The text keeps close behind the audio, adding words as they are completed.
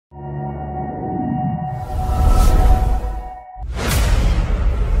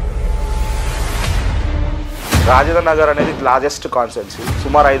రాజేంద్రనగర్ అనేది largest constituency,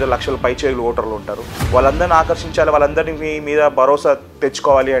 సుమారు 5 లక్షల పైచేలు ఓటర్లు ఉంటారు. వాళ్ళందరినీ ఆకర్షించాలి, వాళ్ళందరినీ మీ మీద భరోసా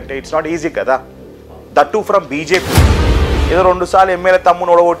తెచ్చుకోవాలి అంటే ఇట్స్ నాట్ ఈజీ కదా. That to from BJP. ఏదో 2 సార్లు ఎమ్మెల్యే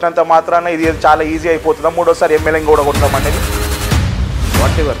తమ్ముని ఓడగొట్టినంత మాత్రాన ఇది చాలా ఈజీ అయిపోతుందా, 3ఓసారి ఎమ్మెల్యేని ఓడగొట్టడం అనేది?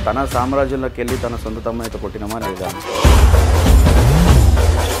 వాట్ ఎవర్, తన సామ్రాజ్యంలోకి వెళ్ళి తన సొంత తమ్ముని అయితే కొట్టినమా లేదా?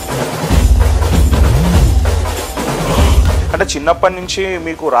 అంటే చిన్నప్పటి నుంచి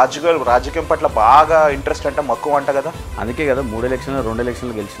మీకు రాజకీయం పట్ల బాగా ఇంట్రెస్ట్ అంటే మక్కువ అంట కదా. అందుకే కదా 3 ఎలక్షన్లు 2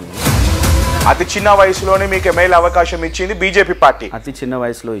 ఎలక్షన్లు గెలిచింది. అతి చిన్న వయసులోనే మీకు ఎమ్మెల్యే అవకాశం ఇచ్చింది బీజేపీ పార్టీ. అతి చిన్న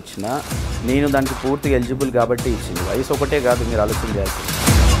వయసులో ఇచ్చిన నేను దానికి పూర్తిగా ఎలిజిబుల్ కాబట్టి ఇచ్చింది. వయసు ఒకటే కాదు, మీరు ఆలోచన చేయాల్సింది.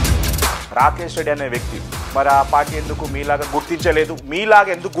 రాకేష్ రెడ్డి అనే వ్యక్తి మరి ఆ పార్టీ ఎందుకు మీలాగా గుర్తించలేదు,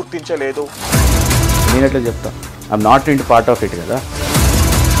 మీలాగా ఎందుకు గుర్తించలేదు? నేను ఎట్లా చెప్తా, I'm not in part of it కదా.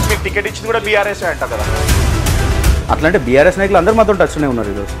 మీకు టికెట్ ఇచ్చింది కూడా బీఆర్ఎస్ అంట కదా. అట్లంటే బీఆర్ఎస్ నాయకులు అందరూ మాత్రం టచ్లోనే ఉన్నారు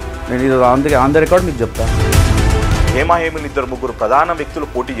ఈరోజు. నేను ఇది ఆన్ ద రికార్డ్ మీకు చెప్తా. హేమహేములు 2-3 ప్రధాన వ్యక్తులు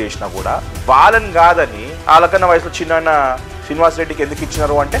పోటీ చేసినా కూడా వాళ్ళని కాదని వాళ్ళకన్నా వయసులో చిన్న శ్రీనివాస్ రెడ్డికి ఎందుకు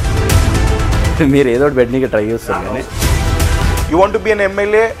ఇచ్చినారు అంటే మీరు ఏదో ఒకటి పెట్టడానికి ట్రై చేస్తారు కానీ you want to be an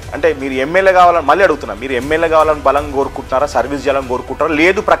MLA అంటే మీరు ఎమ్మెల్యే కావాలని మళ్ళీ అడుగుతున్నా, మీరు ఎమ్మెల్యే కావాలని బలం కోరుకుంటున్నారా, సర్వీస్ చేయాలని కోరుకుంటారా,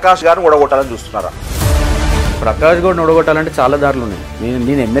 లేదు ప్రకాష్ గారిని ఓడగొట్టాలని చూస్తున్నారా? ప్రకాష్ గౌడ్ని ఓడగొట్టాలంటే చాలా దారులు ఉన్నాయి.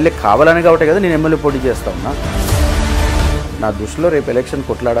 నేను ఎమ్మెల్యే కావాలని కాబట్టి కదా నేను ఎమ్మెల్యే పోటీ చేస్తా ఉన్నా. నా దృష్టిలో రేపు ఎలక్షన్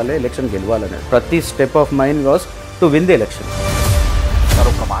కొట్లాడాలి, ఎలక్షన్ గెలవాలని. ప్రతి step of mind was to win the election. Sir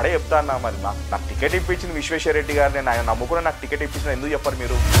ఒక మాట చెప్తా అన్నా, మరి నాకు టికెట్ ఇప్పించింది విశ్వేశ్వరరెడ్డి గారు, నేను ఆయన నమ్ముకుని నాకు టికెట్ ఇప్పించిన ఎందుకు చెప్పారు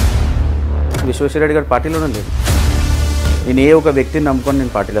మీరు? విశ్వేశ్వరరెడ్డి గారు పార్టీలోనే లేదు. నేను ఏ ఒక వ్యక్తిని నమ్ముకొని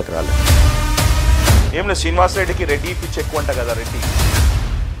నేను పార్టీలోకి రాలేదు. ఏం లేదు, శ్రీనివాస్ రెడ్డికి రెడ్డి ఇప్పించి ఎక్కువ అంట కదా. రెడ్డి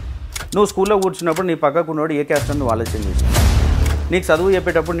నువ్వు స్కూల్లో కూర్చున్నప్పుడు నీ పక్కకు ఉన్నవాడు ఏ క్యాస్ట్ అని నువ్వు ఆలోచన చేసినావు. నీకు చదువు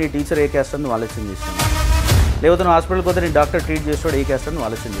చెప్పేటప్పుడు నీ టీచర్ ఏ క్యాస్ట్ అని నువ్వు ఆలోచన చేసినావు. లేకపోతే నువ్వు హాస్పిటల్కి పోతే నీ డాక్టర్ ట్రీట్ చేసేవాడు ఏ క్యాస్ట్ అని నువ్వు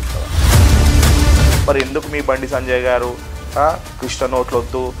ఆలోచన చేస్తావా? మరి ఎందుకు మీ బండి సంజయ్ గారు క్రిస్టియన్ ఓట్లు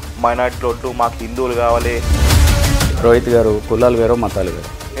వద్దు, మైనార్టీలు వద్దు, మాకు హిందువులు కావాలి? రోహిత్ గారు కులాలు వేరో మతాలు వేరు.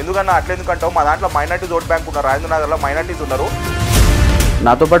 ఎందుకన్నా అట్లెందుకంటావు? మా దాంట్లో మైనార్టీస్ ఓట్ బ్యాంక్ ఉన్నారు, రాజేంద్రనగర్లో మైనార్టీస్ ఉన్నారు,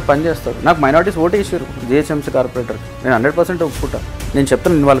 నాతో పాటు పనిచేస్తారు. నాకు మైనార్టీస్ ఓటు వేసారు జిహెచ్ఎంసీ కార్పొరేటర్. నేను 100% ఒప్పుకుంటా. నేను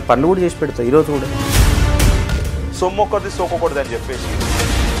చెప్తాను, నేను వాళ్ళకి పనులు కూడా చేసి పెడతాను ఈరోజు కూడా. సొమ్మొక్కది సోకొకూడదు అని చెప్పేసి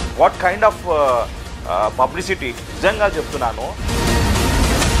వాట్ కైండ్ ఆఫ్ పబ్లిసిటీ! నిజంగా చెప్తున్నాను.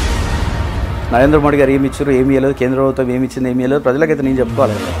 నరేంద్ర మోడీ గారు ఏమి ఇచ్చారు, ఏమి ఇవ్వలేదు, కేంద్ర ప్రభుత్వం ఏమి ఇచ్చింది, ఏమి ఇవ్వలేదు, ప్రజలకైతే నేను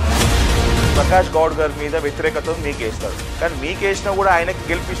చెప్పుకోవాలి. ప్రకాష్ గౌడ్ గారి మీద వ్యతిరేకత మీకు వేస్తారు, కానీ మీకు వేసినా కూడా ఆయనకి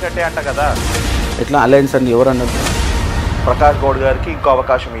గెలిపించినట్టే అంట కదా. ఎట్లా అలయన్స్ అని ఎవరు అన్నారు? ప్రకాష్ గౌడ్ గారికి ఇంకో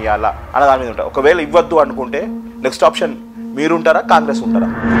అవకాశం ఇవ్వాలా అన్న దాని మీద ఉంటారు. ఒకవేళ ఇవ్వద్దు అనుకుంటే నెక్స్ట్ ఆప్షన్ మీరు ఉంటారా, కాంగ్రెస్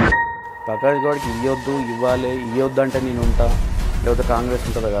ఉంటారా? ప్రకాష్ గౌడ్కి ఇవ్వద్దు, ఇవ్వద్దు అంటే నేను ఉంటా, లేకపోతే కాంగ్రెస్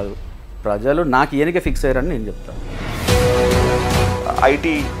ఉంటుందా కాదు. ప్రజలు నాకు ఏనికే ఫిక్స్ అయ్యారని నేను చెప్తాను.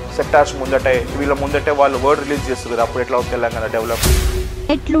 ఐటీ సెక్టార్స్ ముందటే వీళ్ళ ముందటే వాళ్ళు వర్డ్ రిలీజ్ చేస్తుంది. అప్పుడు ఎట్లా తెలంగాణ డెవలప్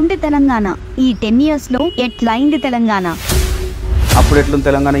ఎట్లుంది తెలంగాణ ఈ 10 years లో, ఎట్లయింది తెలంగాణ? అప్పుడు ఎట్లుంది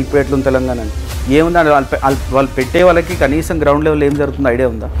తెలంగాణ, ఇప్పుడు ఎట్లుంది తెలంగాణ అని ఏముందా? వాళ్ళు పెట్టే వాళ్ళకి కనీసం గ్రౌండ్ లెవెల్ ఏం జరుగుతుందో ఐడియా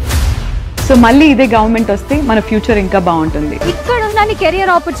ఉందా? సో మళ్ళీ ఇదే గవర్నమెంట్ వస్తే మన ఫ్యూచర్ ఇంకా బాగుంటుంది. ఇక్కడ ఉన్న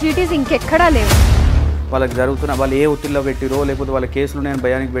కెరియర్ ఆపర్చునిటీస్ ఇంకెక్కడా లేవు. వాళ్ళకి జరుగుతున్న వాళ్ళు ఏ ఒత్తిడిలో పెట్టిరో, లేకపోతే వాళ్ళ కేసులు నేను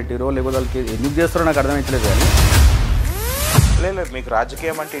భయానికి పెట్టిరో, లేకపోతే వాళ్ళకి ఎందుకు చేస్తారో నాకు అర్థమవుతలేదు. కానీ లేదు, మీకు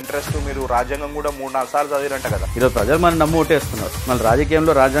రాజకీయం అంటే ఇంట్రెస్ట్, మీరు రాజ్యాంగం కూడా 3-4 సార్లు చదివిరంట కదా. ఈరోజు ప్రజలు మనం నమ్ము ఓటేస్తున్నారు. మళ్ళీ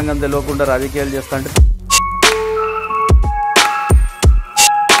రాజకీయంలో రాజ్యాంగం తెలియకుండా రాజకీయాలు చేస్తా అంటే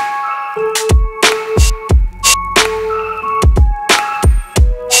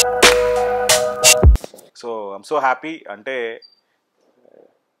ఐఎమ్ సో హ్యాపీ. అంటే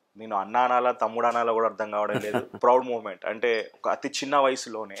నేను అన్న అనాలా తమ్ముడు అనాలా కూడా అర్థం కావడం లేదు. Proud moment. అంటే ఒక అతి చిన్న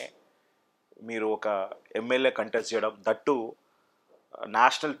వయసులోనే మీరు ఒక ఎమ్మెల్యే కంటెస్ట్ చేయడం, దట్టు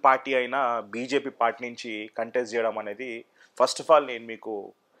నేషనల్ పార్టీ అయిన బీజేపీ పార్టీ నుంచి కంటెస్ట్ చేయడం అనేది ఫస్ట్ ఆఫ్ ఆల్ నేను మీకు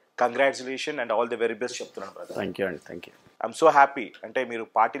congratulation and all the very best చెప్తున్నాను బ్రదర్. థ్యాంక్ యూ అండి, thank you. I'm so happy. అంటే మీరు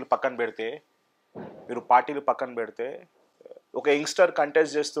పార్టీలు పక్కన పెడితే ఒక యంగ్స్టర్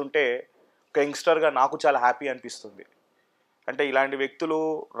కంటెస్ట్ చేస్తుంటే ఒక యంగ్స్టర్గా నాకు చాలా హ్యాపీ అనిపిస్తుంది. అంటే ఇలాంటి వ్యక్తులు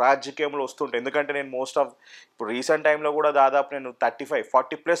రాజకీయంలో వస్తుంటాయి. ఎందుకంటే నేను మోస్ట్ ఆఫ్ ఇప్పుడు రీసెంట్ టైంలో కూడా దాదాపు నేను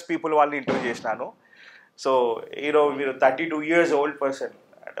 35-40+ పీపుల్ వాళ్ళని ఇంటర్వ్యూ చేసినాను. సో ఈరోజు మీరు 32 years old పర్సన్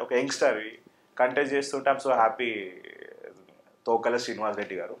అంటే ఒక యంగ్స్టర్ కంటెస్ట్ చేస్తుంటే ఐఎమ్ సో హ్యాపీ. తోకల శ్రీనివాస్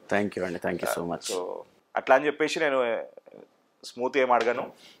రెడ్డి గారు, థ్యాంక్ యూ అండి, thank you so much. So అట్లా అని చెప్పేసి నేను స్మూత్ ఏం అడగను,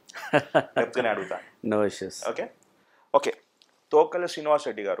 చెప్తూనే అడుగుతాను. No issues. ఓకే. తోకల శ్రీనివాస్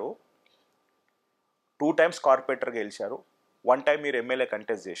రెడ్డి గారు 2 times కార్పొరేటర్గా గెలిచారు, 1 time మీరు ఎమ్మెల్యే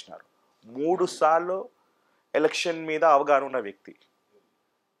కంటెస్ట్ చేసినారు, 3 సార్లు ఎలక్షన్ మీద అవగాహన ఉన్న వ్యక్తి,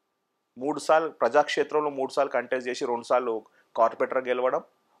 3 సార్లు ప్రజాక్షేత్రంలో 3 సార్లు కంటెస్ట్ చేసి 2 సార్లు కార్పొరేటర్ గెలవడం,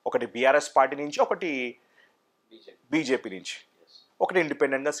 ఒకటి బీఆర్ఎస్ పార్టీ నుంచి, ఒకటి బీజేపీ నుంచి, ఒకటి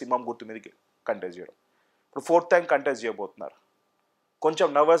ఇండిపెండెంట్గా సింహం గుర్తు మీద కంటెస్ట్ చేయడం. ఇప్పుడు 4th టైం కంటెస్ట్ చేయబోతున్నారు. కొంచెం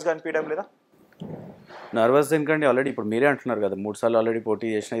నర్వస్గా అనిపించడం లేదా? నర్వస్ దేనికండి? ఆల్రెడీ ఇప్పుడు మీరే అంటున్నారు కదా 3 సార్లు ఆల్రెడీ పోటీ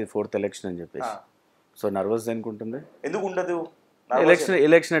చేసిన, ఇది 4th ఎలక్షన్ అని చెప్పేసి. సో నర్వస్ దేనికి ఉంటుంది? ఎందుకు ఉండదు?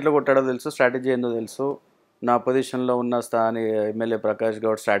 ఎలక్షన్ ఎట్లా కొట్టాడో తెలుసు, స్ట్రాటజీ ఏందో తెలుసు. నా పొజిషన్లో ఉన్న ఎమ్మెల్యే ప్రకాష్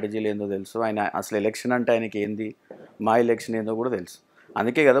గౌడ్ స్ట్రాటజీలు ఏందో తెలుసు. ఆయన అసలు ఎలక్షన్ అంటే ఆయనకి ఏంది, మా ఎలక్షన్ ఏందో కూడా తెలుసు.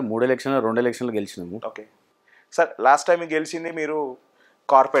 అందుకే కదా 3 ఎలక్షన్లు 2 ఎలక్షన్లు గెలిచినాము. ఓకే సార్, లాస్ట్ టైం గెలిచింది మీరు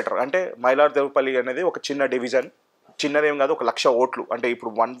కార్పొరేటర్, అంటే మైలార్దేవపల్లి అనేది ఒక చిన్న డివిజన్, చిన్నదేం కాదు, 1,00,000 ఓట్లు. అంటే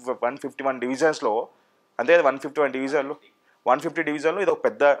ఇప్పుడు 151 డివిజన్స్లో, అంతే 151 డివిజన్లు, 150 డివిజన్లు ఇది ఒక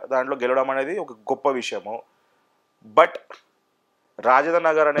పెద్ద దాంట్లో గెలవడం అనేది ఒక గొప్ప విషయము. బట్ రాజేంద్ర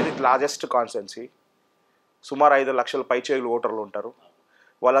నగర్ అనేది లార్జెస్ట్ కాన్స్టిట్యున్సీ, సుమారు 5 లక్షల పైచేలు ఓటర్లు ఉంటారు.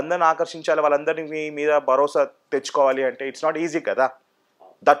 వాళ్ళందరిని ఆకర్షించాలి, వాళ్ళందరినీ మీ మీద భరోసా తెచ్చుకోవాలి అంటే ఇట్స్ నాట్ ఈజీ కదా,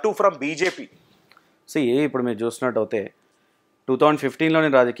 దట్ టు ఫ్రమ్ బీజేపీ. ఇప్పుడు మీరు చూసినట్టు అయితే 2015లో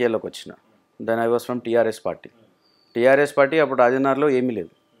నేను రాజకీయాల్లోకి వచ్చిన. Then I was from TRS party. అప్పుడు రాజనగర్లో ఏమీ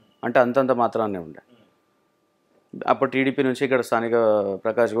లేదు, అంటే అంతంత మాత్రానే ఉండే. అప్పుడు టీడీపీ నుంచి ఇక్కడ స్థానిక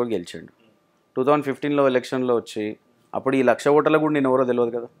ప్రకాష్ కూడా గెలిచాడు. 2015లో ఎలక్షన్లో వచ్చి అప్పుడు ఈ 1,00,000 ఓటర్లు కూడా నేను ఎవరో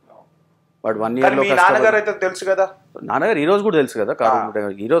తెలియదు కదా. బట్ 1 ఇయర్లో నాన్నగారు అయితే తెలుసు కదా, నాన్నగారు ఈరోజు కూడా తెలుసు కదా,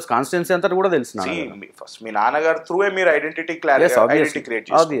 ఈరోజు కాన్స్టిట్యున్సీ అంతా కూడా తెలుసు. ఫస్ట్ మీ నాన్నగారు త్రూ మీరు ఐడెంటిటీ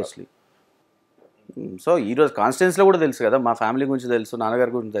క్రియేట్ ఆబ్వియస్లీ. సో ఈరోజు కాన్స్టిట్యున్సీలో కూడా తెలుసు కదా, మా ఫ్యామిలీ గురించి తెలుసు,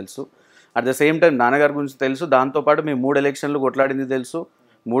 నాన్నగారి గురించి తెలుసు. అట్ ద సేమ్ టైం నాన్నగారి గురించి తెలుసు. దాంతోపాటు మేము 3 ఎలక్షన్లు కొట్లాడింది తెలుసు,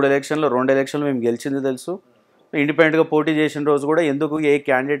 3 ఎలక్షన్లో 2 ఎలక్షన్లు మేము గెలిచింది తెలుసు. ఇండిపెండెంట్గా పోటీ చేసిన రోజు కూడా ఎందుకు, ఏ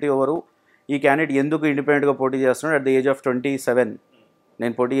క్యాండిడేట్ ఎవరు, ఈ క్యాండిడేట్ ఎందుకు ఇండిపెండెంట్గా పోటీ చేస్తున్నాడు. అట్ ద ఏజ్ ఆఫ్ 27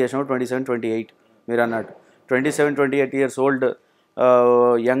 నేను పోటీ చేసినప్పుడు 27, 28 మీరు అన్నట్టు 27, 28 years ఓల్డ్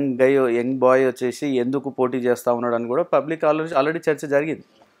యంగ్ బాయ్ వచ్చేసి ఎందుకు పోటీ చేస్తూ ఉన్నాడు అని కూడా పబ్లిక్ ఆల్రెడీ చర్చ జరిగింది.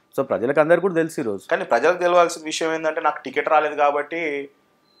 సో ప్రజలకు అందరికీ కూడా తెలుసు ఈరోజు. కానీ ప్రజలకు తెలియాల్సిన విషయం ఏంటంటే, నాకు టికెట్ రాలేదు కాబట్టి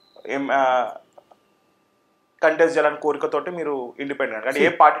కంటెస్ట్ చేయాలని కోరికతోటి మీరు ఇండిపెండెంట్, అంటే ఏ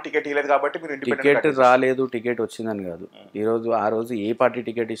పార్టీ టికెట్ ఇవ్వలేదు కాబట్టి మీరు ఇండిపెండెంట్. టికెట్ రాలేదు, టికెట్ వచ్చిందని కాదు. ఆ రోజు ఏ పార్టీ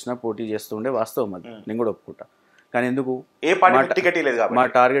టికెట్ ఇచ్చినా పోటీ చేస్తుండే వాస్తవం, అది నేను కూడా ఒప్పుకుంటా. కానీ ఎందుకు ఏ పార్టీ టికెట్ ఇవ్వలేదు కాబట్టి, మా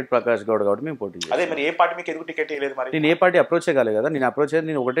టార్గెట్ ప్రకాష్ గౌడ్ కాబట్టి మేము పోటీ చేస్తాం. అదే మరి ఏ పార్టీ మీకు ఎందుకు టికెట్ ఇవ్వలేదు? మరి నేను ఏ పార్టీ అప్రోచ్ కాలేదు కదా,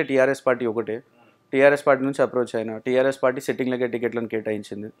 నేను ఒకటే టీఆర్ఎస్ పార్టీ నుంచి అప్రోచ్ అయినా. టీఆర్ఎస్ పార్టీ సెట్టింగ్లకే టికెట్లను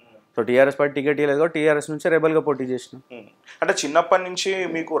కేటాయించింది. సో టీఆర్ఎస్ పార్టీ టికెట్ ఇవ్వలేదు కాబట్టి టీఆర్ఎస్ నుంచి రెబల్గా పోటీ చేసిన. అంటే చిన్నప్పటి నుంచి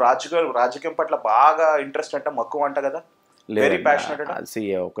మీకు రాజకీయం పట్ల బాగా ఇంట్రెస్ట్ అంటే మక్కువ అంట కదా, వెరీ ప్యాషనెట్.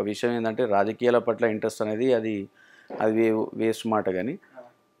 ఒక విషయం ఏంటంటే, రాజకీయాల పట్ల ఇంట్రెస్ట్ అనేది అది వేస్ట్ మాట. కానీ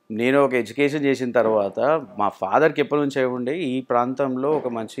నేను ఒక ఎడ్యుకేషన్ చేసిన తర్వాత మా ఫాదర్కి ఎప్పటి నుంచి ఉండే ఈ ప్రాంతంలో ఒక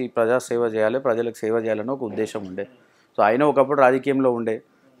మంచి ప్రజాసేవ చేయాలి, ప్రజలకు సేవ చేయాలని ఒక ఉద్దేశం ఉండే. సో ఆయన ఒకప్పుడు రాజకీయంలో ఉండే,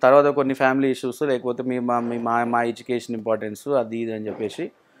 తర్వాత కొన్ని ఫ్యామిలీ ఇష్యూస్, లేకపోతే మా ఎడ్యుకేషన్ ఇంపార్టెన్స్ అది ఇది అని చెప్పేసి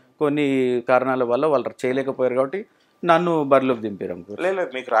కొన్ని కారణాల వల్ల వాళ్ళు చేయలేకపోయారు కాబట్టి నన్ను బరిలోకి దింపారు. లేదు,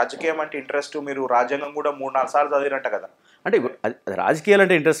 మీకు రాజకీయం అంటే ఇంట్రెస్ట్, మీరు రాజ్యాంగం కూడా 3-4 సార్లు చదివినట్ట కదా. అంటే రాజకీయాలు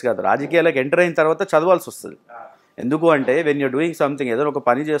అంటే ఇంట్రెస్ట్ కాదు, రాజకీయాలకు ఎంటర్ అయిన తర్వాత చదవాల్సి వస్తుంది. ఎందుకు అంటే, వెన్ యూర్ డూయింగ్ సంథింగ్, ఏదో ఒక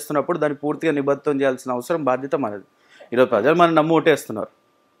పని చేస్తున్నప్పుడు దాన్ని పూర్తిగా నిబద్ధం చేయాల్సిన అవసరం, బాధ్యత మనది. ఈరోజు ప్రజలు మనం నమ్ము ఓటేస్తున్నారు,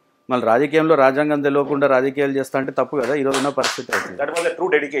 మళ్ళీ రాజకీయంలో రాజ్యాంగం తెలియకుండా రాజకీయాలు చేస్తా అంటే తప్పు కదా. ఈరోజు ఉన్న పరిస్థితి అవుతుంది. That was true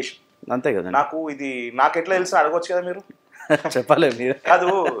dedication. అంతే కదా. నాకు ఎట్లా తెలుసు అడగొచ్చు కదా మీరు. చెప్పాలి మీరు కాదు,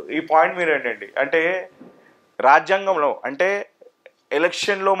 ఈ పాయింట్ మీరు ఏంటండి అంటే, రాజ్యాంగంలో అంటే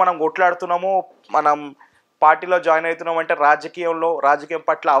ఎలక్షన్లో మనం కొట్లాడుతున్నాము, మనం పార్టీలో జాయిన్ అవుతున్నాం అంటే రాజకీయం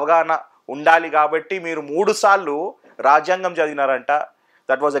పట్ల అవగాహన ఉండాలి కాబట్టి మీరు 3 సార్లు రాజ్యాంగం చదివినారంట.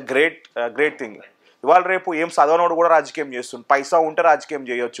 That was a great thing. ఇవాళ రేపు ఏం చదవనోడు కూడా రాజకీయం చేస్తుంది. పైసా ఉంటే రాజకీయం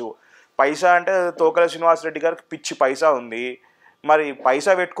చేయొచ్చు. పైసా అంటే తోకల శ్రీనివాస్ రెడ్డి గారికి పిచ్చి పైసా ఉంది. మరి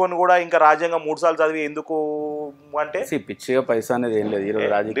పైసా పెట్టుకొని కూడా ఇంకా రాజ్యాంగం 3 సార్లు చదివి ఎందుకు అంటే, పిచ్చిగా పైసా అనేది ఏం లేదు. ఈరోజు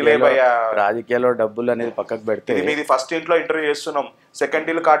రాజకీయాల్లో డబ్బులు అనేది పక్కకు పెడితే, మీది ఫస్ట్ ఇంట్లో ఇంటర్వ్యూ చేస్తున్నాం, సెకండ్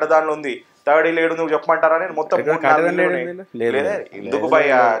ఇల్లు కాటదాన్లు ఉంది, థర్డ్ ఇల్లు ఏడు నువ్వు చెప్పమంటారా? నేను మొత్తం ఎందుకు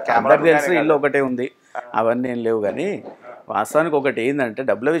తెలుసు ఇల్లు ఒకటే ఉంది, అవన్నీ ఏం లేవు. కానీ వాస్తవానికి ఒకటి ఏంటంటే,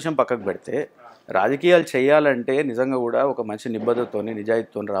 డబ్బుల విషయం పక్కకు పెడితే రాజకీయాలు చేయాలంటే నిజంగా కూడా ఒక మంచి నిబద్ధతోని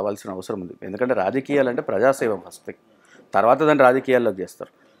నిజాయితీతో రావాల్సిన అవసరం ఉంది. ఎందుకంటే రాజకీయాలు అంటే ప్రజాసేవ ఫస్ట్, తర్వాత దాన్ని రాజకీయాల్లోకి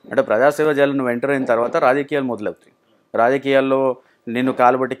చేస్తారు. అంటే ప్రజాసేవ చేయాలని నువ్వు ఎంటర్ అయిన తర్వాత రాజకీయాలు మొదలవుతాయి. రాజకీయాల్లో నిన్ను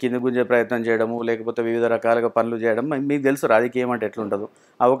కాలుబట్టి కింద గుంజే ప్రయత్నం చేయడము, లేకపోతే వివిధ రకాలుగా పనులు చేయడం. మీకు తెలుసు రాజకీయం అంటే ఎట్లుంటుందో,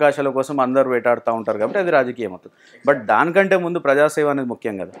 అవకాశాల కోసం అందరూ వేటాడుతూ ఉంటారు కాబట్టి అది రాజకీయం అవుతుంది. బట్ దానికంటే ముందు ప్రజాసేవ అనేది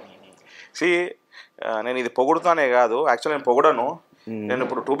ముఖ్యం కదా. నేను ఇది పొగుడుతానే కాదు, యాక్చువల్లీ నేను పొగడను. నేను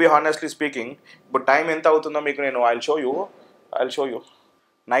ఇప్పుడు టు బి హానెస్ట్లీ స్పీకింగ్, ఇప్పుడు టైం ఎంత అవుతుందో మీకు నేను ఐ షో యూ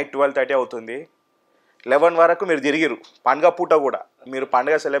నైట్ 12:30 అవుతుంది. 11 వరకు మీరు తిరిగిరు. పండుగ పూట కూడా మీరు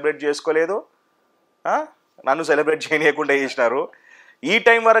పండుగ సెలబ్రేట్ చేసుకోలేదు, నన్ను సెలబ్రేట్ చేయనీయకుండా చేసినారు. ఈ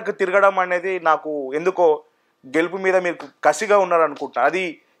టైం వరకు తిరగడం అనేది నాకు ఎందుకో గెలుపు మీద మీరు కసిగా ఉన్నారు అనుకుంటున్నారు. అది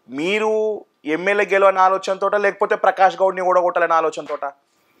మీరు ఎమ్మెల్యే గెలవని ఆలోచనతోట లేకపోతే ప్రకాష్ గౌడ్ని ఓడగొట్టాలని ఆలోచనతోట?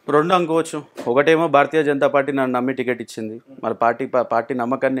 రెండు అనుకోవచ్చు. ఒకటేమో భారతీయ జనతా పార్టీ నన్ను నమ్మి టికెట్ ఇచ్చింది, మరి పార్టీ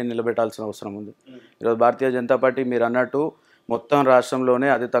నమ్మకాన్ని నేను నిలబెట్టాల్సిన అవసరం ఉంది. ఈరోజు భారతీయ జనతా పార్టీ మీరు అన్నట్టు మొత్తం రాష్ట్రంలోనే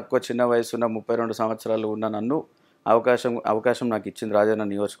అతి తక్కువ చిన్న వయసు ఉన్న 32 సంవత్సరాలు ఉన్న నన్ను అవకాశం నాకు ఇచ్చింది రాజన్న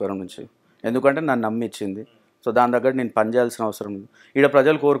నియోజకవర్గం నుంచి. ఎందుకంటే నన్ను నమ్మి ఇచ్చింది. సో దాని దగ్గర నేను పనిచేయాల్సిన అవసరం ఉంది. ఈడ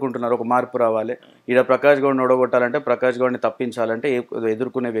ప్రజలు కోరుకుంటున్నారు ఒక మార్పు రావాలి, ఈడ ప్రకాష్ గౌడ్ని ఓడగొట్టాలంటే, ప్రకాష్ గౌడ్ని తప్పించాలంటే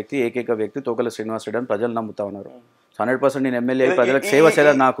ఎదుర్కొనే వ్యక్తి ఏకైక వ్యక్తి తోకల శ్రీనివాస్ రెడ్డి అని ప్రజలు నమ్ముతా ఉన్నారు. 100% నేను ఎమ్మెల్యే ప్రజలకు సేవ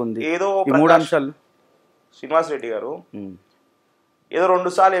చేయాలని నాకుంది. ఈ 3 అంశాలు. శ్రీనివాస్ రెడ్డి గారు ఏదో 2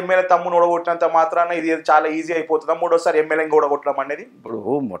 సార్లు ఎమ్మెల్యే తమ్ముని ఓడగొట్టినంత మాత్రాన ఇది చాలా ఈజీ అయిపోతుందా 3ఓసారి ఎమ్మెల్యే ఓడగొట్టడం అనేది? ఇప్పుడు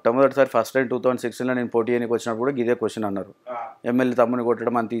మొట్టమొదటిసారి ఫస్ట్ టైం 2016లో నేను పోటీ చేయడానికి వచ్చినప్పుడు కూడా ఇదే క్వశ్చన్ అన్నారు. ఎమ్మెల్యే తమ్ముని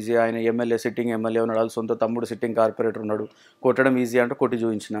కొట్టడం అంత ఈజీ, ఆయన ఎమ్మెల్యే సిట్టింగ్ ఎమ్మెల్యే ఉన్నాడు, వాళ్ళ సొంత తమ్ముడు సిట్టింగ్ కార్పొరేటర్ ఉన్నాడు, కొట్టడం ఈజీ అంటే కొట్టి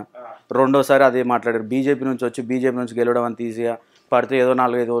చూపించిన. రెండోసారి అదే మాట్లాడారు, బీజేపీ నుంచి గెలవడం అంత ఈజీగా, పడితే ఏదో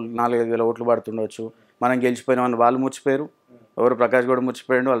 4-5 వేల ఓట్లు పడుతుండొచ్చు, మనం గెలిచిపోయినామని వాళ్ళు ముచ్చిపోయారు. ఎవరు ప్రకాష్ గౌడ్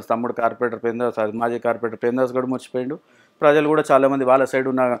ముచ్చిపోయాడు, వాళ్ళ తమ్ముడు కార్పొరేటర్ మాజీ కార్పొరేటర్ పేందాస్ గౌడ్ ముచ్చిపోయాడు. ప్రజలు కూడా చాలామంది వాళ్ళ సైడ్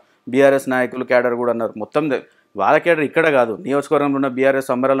ఉన్న బీఆర్ఎస్ నాయకులు క్యాడర్ కూడా అన్నారు. మొత్తం వాళ్ళ క్యాడర్ ఇక్కడ కాదు, నియోజకవర్గంలో ఉన్న బీఆర్ఎస్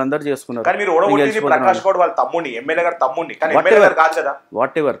సంబరాలు అందరూ చేసుకున్నారు.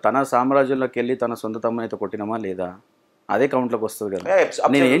 వాట్ ఎవర్ తన సామ్రాజ్యంలోకి వెళ్ళి తన సొంత తమ్ముని అయితే కొట్టినామా లేదా అదే కౌంట్లోకి వస్తుంది కదా.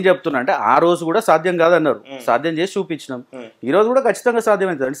 నేను ఏం చెప్తున్నా అంటే ఆ రోజు కూడా సాధ్యం కాదన్నారు, సాధ్యం చేసి చూపించినాం. ఈ రోజు కూడా ఖచ్చితంగా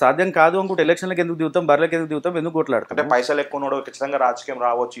సాధ్యమవుతుంది. అంటే సాధ్యం కాదు అనుకుంటే ఎలక్షన్లకు ఎందుకు దిగుతాం, బర్రెలకు ఎందుకు దిగుతాం, ఎందుకు కొట్లాడతాం? పైసలు ఎక్కువ ఖచ్చితంగా రాజకీయం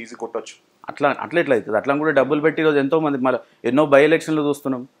రావచ్చు, ఈజీ కొట్టవచ్చు. అట్లా ఎట్లా అవుతుంది? అట్లా కూడా డబ్బులు పెట్టి ఈరోజు ఎంతో మంది మళ్ళీ ఎన్నో బై ఎలక్షన్లు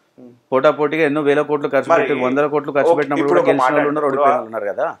చూస్తున్నాం, పోటాపోటీగా ఎన్నో వేల కోట్లు ఖర్చు పెట్టి 100 కోట్లు ఖర్చు పెట్టినప్పుడు కూడా గెలిచిన వాళ్ళు ఉన్నారు, ఓడిపోయిన వాళ్ళు ఉన్నారు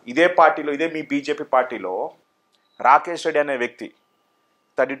కదా. ఇదే పార్టీలో, ఇదే మీ బీజేపీ పార్టీలో రాకేష్ రెడ్డి అనే వ్యక్తి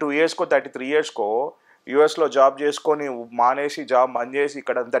 32 ఇయర్స్కో 33 ఇయర్స్కో యూఎస్లో జాబ్ చేసుకొని మానేసి జాబ్ బంద్ చేసి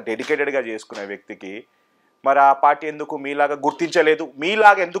ఇక్కడ అంతా డెడికేటెడ్గా చేసుకునే వ్యక్తికి మరి ఆ పార్టీ ఎందుకు మీలాగా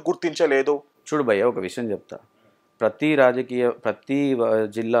ఎందుకు గుర్తించలేదు? చూడు భయ్య, ఒక విషయం చెప్తా. ప్రతి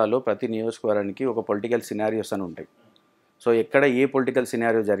జిల్లాలో ప్రతి నియోజకవర్గానికి ఒక పొలిటికల్ సినారియోస్ అని ఉంటాయి. సో ఎక్కడ ఏ పొలిటికల్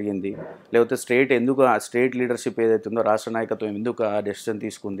సినారియో జరిగింది, లేకపోతే స్టేట్ లీడర్షిప్ ఏదైతే ఉందో, రాష్ట్ర నాయకత్వం ఎందుకు ఆ డెసిషన్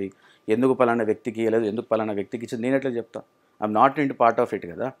తీసుకుంది, ఎందుకు పలానా వ్యక్తికి లేదు, ఎందుకు పలానా వ్యక్తికి ఇచ్చింది, నేను ఎట్లా చెప్తా? I'm naught into part of it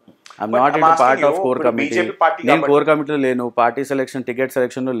కదా. I'm naught into part of core committee. నేను కోర్ కమిటీలో లేను, పార్టీ సెలక్షన్ టికెట్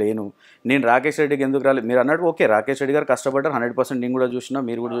సెలక్షన్లో లేను. నేను రాకేష్ రెడ్డికి ఎందుకు రాలేదు? మీరు అన్నట్టు ఓకే, రాకేష్ రెడ్డి గారు కష్టపడ్డారు 100%, నేను కూడా చూసినా,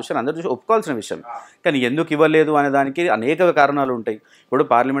 మీరు కూడా చూసినా, అందరూ చూసి ఒప్పుకోవాల్సిన విషయం. కానీ ఎందుకు ఇవ్వలేదు అనే దానికి అనేక కారణాలు ఉంటాయి. ఇప్పుడు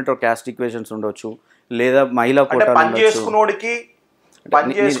పార్లమెంట్లో క్యాస్ట్ ఈక్వేషన్స్ ఉండొచ్చు, లేదా మహిళా కోటా పని చేసుకున్నోడికి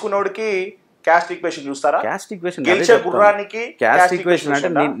క్యాస్ట్ ఈక్వేషన్ చూస్తారా? క్యాస్ట్ ఈక్వేషన్ క్యాస్ట్ ఈక్వేషన్ అంటే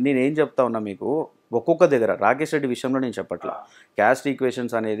నేనేం చెప్తా ఉన్నా మీకు, ఒక్కొక్క దగ్గర రాకేష్ రెడ్డి విషయంలో నేను చెప్పట్లా. క్యాస్ట్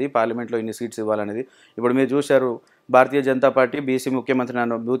ఈక్వేషన్స్ అనేది పార్లమెంట్లో ఇన్ని సీట్స్ ఇవ్వాలనేది, ఇప్పుడు మీరు చూశారు భారతీయ జనతా పార్టీ బీసీ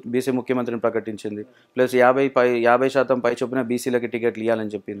ముఖ్యమంత్రిని ప్రకటించింది, ప్లస్ 50% పై చొప్పున బీసీలకి టికెట్లు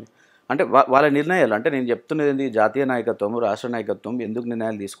ఇవ్వాలని చెప్పింది. అంటే వాళ్ళ నిర్ణయాలు, అంటే నేను చెప్తున్నది ఏంటి, జాతీయ నాయకత్వం రాష్ట్ర నాయకత్వం ఎందుకు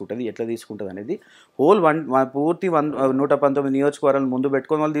నిర్ణయాలు తీసుకుంటుంది, ఎట్లా తీసుకుంటుంది అనేది పూర్తి 119 నియోజకవర్గాలను ముందు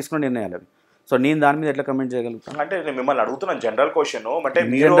పెట్టుకొని వాళ్ళు తీసుకున్న నిర్ణయాలు అవి. సో నేను దాని మీద ఎట్లా కమెంట్ చేయగలుగుతాను? అంటే నేను మిమ్మల్ని అడుగుతున్నాను జనరల్ క్వశ్చన్. అంటే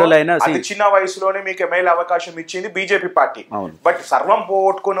అతి చిన్న వయసులోనే మీకు ఎమ్మెల్యే అవకాశం ఇచ్చింది బీజేపీ పార్టీ, బట్ సర్వం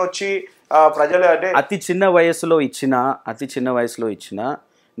పోగొట్టుకొని వచ్చి ప్రజలు అంటే అతి చిన్న వయసులో ఇచ్చిన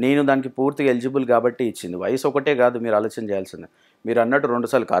నేను దానికి పూర్తిగా ఎలిజిబుల్ కాబట్టి ఇచ్చింది. వయసు ఒకటే కాదు, మీరు ఆలోచన చేయాల్సిందే. మీరు అన్నట్టు 2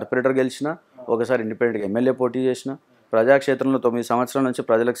 సార్లు కార్పొరేటర్ గెలిచిన, ఒకసారి ఇండిపెండెంట్గా ఎమ్మెల్యే పోటీ చేసిన, ప్రజాక్షేత్రంలో 9 సంవత్సరాల నుంచి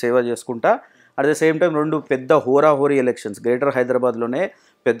ప్రజలకు సేవ చేసుకుంటా, అట్ ద సేమ్ టైం 2 పెద్ద హోరాహోరీ ఎలక్షన్స్, గ్రేటర్ హైదరాబాద్లోనే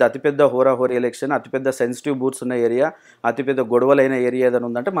అతిపెద్ద హోరాహోరీ ఎలక్షన్, అతిపెద్ద సెన్సిటివ్ బూత్స్ ఉన్న ఏరియా, అతిపెద్ద గొడవలైన ఏరియా ఏదైనా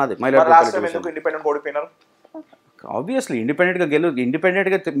ఉందంటే మాది మైలార్టీ. ఆబ్వియస్లీ ఇండిపెండెంట్గా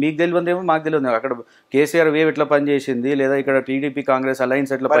మీకు తెలియదేమో, మాకు తెలియదు. అక్కడ కేసీఆర్ వేవ్ ఎట్లా పనిచేసింది, లేదా ఇక్కడ టీడీపీ కాంగ్రెస్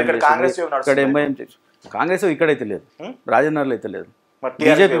అలయన్స్ ఎట్లా పనిచేసింది, ఇక్కడ ఎంఐఎం కాంగ్రెస్ ఇక్కడైతే లేదు, రాజన్నర్లో అయితే లేదు.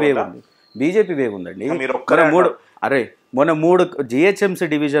 బీజేపీ వేవ్ ఉందండి. మొన్న 3 జిహెచ్ఎంసీ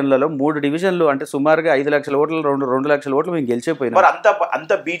డివిజన్లలో 3 డివిజన్లు అంటే సుమారుగా 5 లక్షల ఓట్లు, 2 లక్షల ఓట్లు మేము గెలిచిపోయినాం. మరి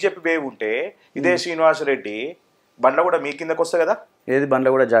అంత బీజేపీ వేవ్ ఉంటే ఇదే శ్రీనివాస్ రెడ్డి బండ్ల కూడా మీ కిందకి వస్తాయి కదా? ఏది బండ్ల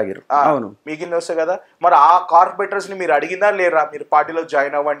కూడా జాగిరు? అవును, మీ కింద వస్తాయి కదా. మరి ఆ కార్పొరేటర్స్ ని మీరు అడిగినా లేరా, మీరు పార్టీలో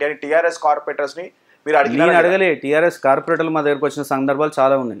జాయిన్ అవ్వండి అని టీఆర్ఎస్ కార్పొరేటర్స్ ని మీరు నేను అడగలే. టీఆర్ఎస్ కార్పొరేటర్లు మా దగ్గరకు వచ్చిన సందర్భాలు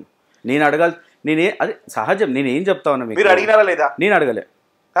చాలా ఉన్నాయి. నేను అడగాలి, అది సహజం. నేనేం చెప్తా ఉన్నా, మీరు అడిగినారా లేదా? నేను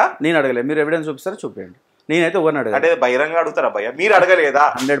అడగలే. మీరు ఎవిడెన్స్ చూపిస్తారా? చూపించండి. నేనైతే ఎవరిని అడగలేదు. అంటే బహిరంగ అడుగుతారా భయ్య? మీరు అడగలేదా?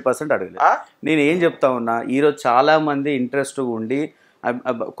 100% అడగలేదు. నేను ఏం చెప్తా ఉన్నా, ఈరోజు చాలా మంది ఇంట్రెస్ట్ ఉండి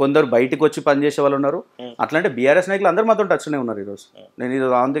కొందరు బయటకు వచ్చి పనిచేసే వాళ్ళు ఉన్నారు. అట్లాంటి బీఆర్ఎస్ నాయకులు అందరూ మాతో టచ్లోనే ఉన్నారు ఈరోజు. నేను ఇది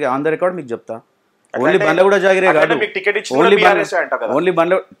ఆన్ ద రికార్డ్ మీకు చెప్తా. ఓన్లీ బండ్ల కూడా జాగిరే కాదు, ఓన్లీ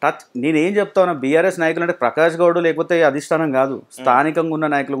బండ్ల టచ్. నేనేం చెప్తాను, బీఆర్ఎస్ నాయకులు అంటే ప్రకాష్ గౌడ్ లేకపోతే అధిష్టానం కాదు, స్థానికంగా ఉన్న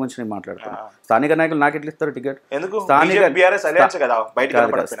నాయకుల గురించి నేను మాట్లాడుతాను. స్థానిక నాయకులు నాకు ఎట్లా ఇస్తారు టికెట్?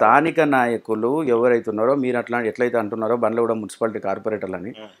 స్థానిక నాయకులు ఎవరైతే ఉన్నారో మీరు అట్లా ఎట్లయితే అంటున్నారో బండ్లగూడ మున్సిపాలిటీ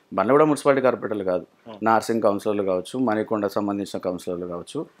కార్పొరేటర్లని, బండ్లగూడ మున్సిపాలిటీ కార్పొరేటర్లు కాదు, నార్సింగ్ కౌన్సిలర్లు కావచ్చు, మణికొండ సంబంధించిన కౌన్సిలర్లు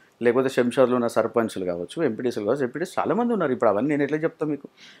కావచ్చు, లేకపోతే శంషాద్లో ఉన్న సర్పంచ్లు కావచ్చు, ఎంపీటీసీలు కావచ్చు, ఎంపీటీసీ చాలా మంది ఉన్నారు. ఇప్పుడు అవన్నీ నేను ఎట్లా చెప్తాను మీకు?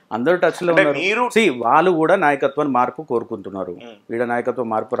 అందరూ టచ్లో ఉన్నారు. వాళ్ళు కూడా నాయకత్వాన్ని మార్పు కోరుకుంటున్నారు. వీళ్ళ నాయకత్వం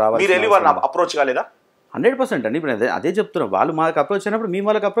మార్పు రావాలి. అప్రోచ్ కాలేదా? 100% అండి. ఇప్పుడు అదే చెప్తున్నాం, వాళ్ళు మాకు అప్రోచ్ అయినప్పుడు మేము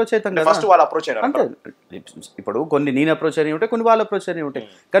వాళ్ళకి అప్రోచ్ అవుతాం కదా. అంటే ఇప్పుడు కొన్ని నేను అప్రోచ్ అని ఉంటాయి, కొన్ని వాళ్ళు అప్రోచ్ అని ఉంటాయి.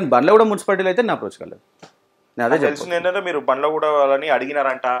 కానీ బండ్లగూడ మున్సిపాలిటీలో అయితే నా అప్రోచ్ కాలేదు. నేను అదే చెప్తున్నాను. ఏంటంటే మీరు బండ్లగూడ వాళ్ళని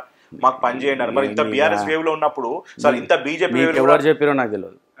అడిగినారంట, మాకు పని చేయండి. మరి ఇంత బీఆర్ఎస్ వేవ్ లో ఉన్నప్పుడు సార్ ఇంత బీజేపీ ఎవరు చెప్పారో నాకు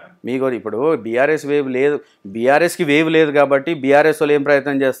తెలియదు. మీకు ఇప్పుడు బీఆర్ఎస్ వేవ్ లేదు, బీఆర్ఎస్కి వేవ్ లేదు కాబట్టి బీఆర్ఎస్ వాళ్ళు ఏం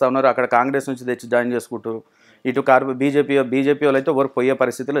ప్రయత్నం చేస్తూ ఉన్నారు, అక్కడ కాంగ్రెస్ నుంచి తెచ్చి జాయిన్ చేసుకుంటారు. ఇటు బీజేపీ వాళ్ళు అయితే ఎవరు పోయే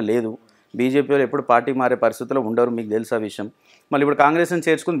పరిస్థితిలో లేదు. బీజేపీ వాళ్ళు ఎప్పుడు పార్టీ మారే పరిస్థితిలో ఉండరు, మీకు తెలుసా విషయం. మళ్ళీ ఇప్పుడు కాంగ్రెస్ని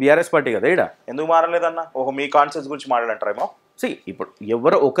చేర్చుకుని బీఆర్ఎస్ పార్టీ కదా ఇక్కడ. ఎందుకు మారలేదన్న? ఓహో, మీ కాన్సెన్స్ గురించి మాట్లాడంటారేమో. ఇప్పుడు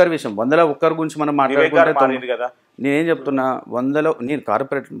ఎవరో ఒకరి విషయం, 100లో ఒక్కరి గురించి మనం మాట్లాడుకుంటే కదా. నేనేం చెప్తున్నా, 100లో నేను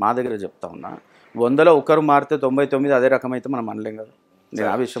కార్పొరేట్ మా దగ్గర చెప్తా ఉన్నా, 100లో ఒక్కరు మారితే 99 అదే రకమైతే మనం అనలేం కదా. నేను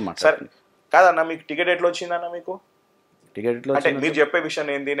ఆ విషయం మాట్లాడుతాను. కాదన్న, మీకు టికెట్ ఎట్లా వచ్చిందన్న? మీకు టికెట్ ఎట్లా అంటే మీరు చెప్పే విషయం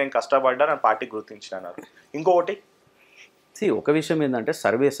ఏంది? నేను కష్టపడ్డా, నేను పార్టీ గుర్తించినాను. ఇంకొకటి ఒక విషయం ఏంటంటే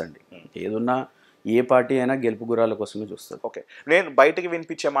సర్వేస్ అండి. ఏదున్నా ఏ పార్టీ అయినా గెలుపు గురాల కోసమే చూస్తారు. ఓకే, నేను బయటకు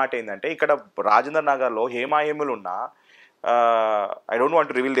వినిపించే మాట ఏంటంటే, ఇక్కడ రాజేంద్ర నగర్లో హేమాహేములు ఉన్న, I don't want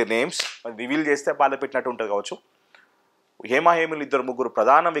to reveal the names, reveal చేస్తే బాధ పెట్టినట్టు ఉంటుంది కావచ్చు. హేమాహేములు 2-3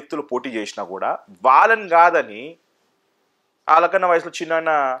 ప్రధాన వ్యక్తులు పోటీ చేసినా కూడా వాళ్ళని కాదని వాళ్ళకన్నా వయసులో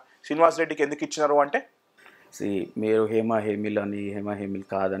చిన్న శ్రీనివాస్ రెడ్డికి ఎందుకు ఇచ్చినారు అంటే, మీరు హేమిల్ అని హేమిల్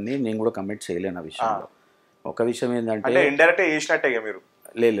కాదని నేను కూడా కమెంట్ చేయలేను ఆ విషయంలో. ఒక విషయం ఏంటంటే ఇండైరెక్ట్ చేసినట్టే మీరు.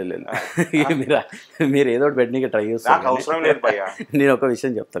 లేదు మీరు ఏదో పెట్టడానికి ట్రై చేస్తారు. నేను ఒక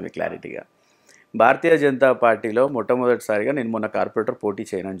విషయం చెప్తాను మీకు క్లారిటీగా. భారతీయ జనతా పార్టీలో మొట్టమొదటిసారిగా నేను మొన్న కార్పొరేటర్ పోటీ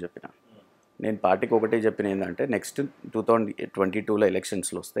చేయనని చెప్పిన. నేను పార్టీకి ఒకటే చెప్పిన ఏంటంటే, నెక్స్ట్ 2022లో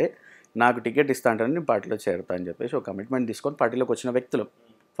ఎలక్షన్స్లో వస్తే నాకు టికెట్ ఇస్తా అంటే నేను పార్టీలో చేరుతా అని చెప్పేసి ఒక కమిట్మెంట్ తీసుకొని పార్టీలోకి వచ్చిన వ్యక్తులు.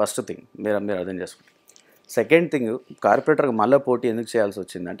 ఫస్ట్ థింగ్ మీరు అర్థం చేసుకుంటారు. సెకండ్ థింగ్, కార్పొరేటర్కి మళ్ళీ పోటీ ఎందుకు చేయాల్సి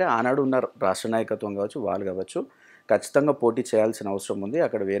వచ్చిందంటే, ఆనాడు ఉన్న రాష్ట్ర నాయకత్వం కావచ్చు, వాళ్ళు కావచ్చు, ఖచ్చితంగా పోటీ చేయాల్సిన అవసరం ఉంది,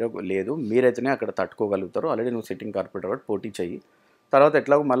 అక్కడ వేరే లేదు, మీరైతేనే అక్కడ తట్టుకోగలుగుతారు, ఆల్రెడీ నువ్వు సిట్టింగ్ కార్పొరేటర్ కాబట్టి పోటీ చెయ్యి, తర్వాత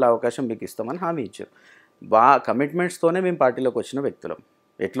ఎట్లాగో మళ్ళీ అవకాశం మీకు ఇస్తామని హామీ ఇచ్చారు. కమిట్మెంట్స్తోనే మేము పార్టీలోకి వచ్చిన వ్యక్తులం.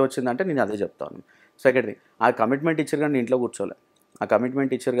 ఎట్లా వచ్చిందంటే నేను అదే చెప్తాను. సెకండ్ థింగ్, ఆ కమిట్మెంట్ ఇచ్చారు కానీ నేను ఇంట్లో కూర్చోలే. ఆ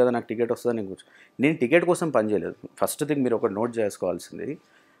కమిట్మెంట్ ఇచ్చారు కదా, నాకు టికెట్ వస్తుందని నేను టికెట్ కోసం పనిచేయలేదు. ఫస్ట్ థింగ్ మీరు ఒకటి నోట్ చేసుకోవాల్సింది,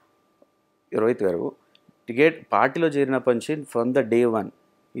 రోహిత్ గారు, టికెట్ పార్టీలో చేరినప్పటి నుంచి ఫ్రమ్ ద డే 1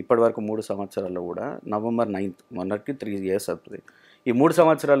 ఇప్పటి వరకు 3 సంవత్సరాల్లో కూడా, November 9th మొన్నటికి 3 years అవుతుంది. ఈ 3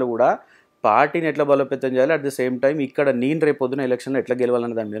 సంవత్సరాలు కూడా పార్టీని ఎట్లా బలోపేతం చేయాలి, అట్ ద సేమ్ టైం ఇక్కడ నేను రేపు పొద్దున ఎలక్షన్లో ఎట్లా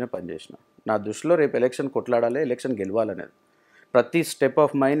గెలవాలనే దాని మీదనే పనిచేసిన. నా దృష్టిలో రేపు ఎలక్షన్ కొట్లాడాలి, ఎలక్షన్ గెలవాలనేది ప్రతి step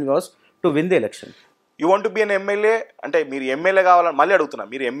of mind was to win the election. You want to be an MLA అంటే, మీరు ఎమ్మెల్యే కావాలని మళ్ళీ అడుగుతున్నా,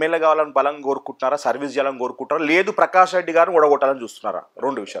 మీరు ఎమ్మెల్యే కావాలని బలంగా కోరుకుంటున్నారా, సర్వీస్ చేయాలని కోరుకుంటారా, లేదు ప్రకాష్ రెడ్డి గారిని ఓడగొట్టాలని చూస్తున్నారా?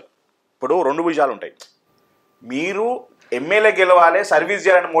 2 విషయాలు. ఇప్పుడు 2 విషయాలు ఉంటాయి. మీరు ఎమ్మెల్యే గెలవాలి, సర్వీస్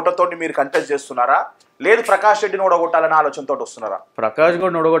చేయాలని మోటోతో మీరు కంటెస్ట్ చేస్తున్నారా, లేదు ప్రకాష్ రెడ్డిని ఓడగొట్టాలని ఆలోచనతో వస్తున్నారా? ప్రకాష్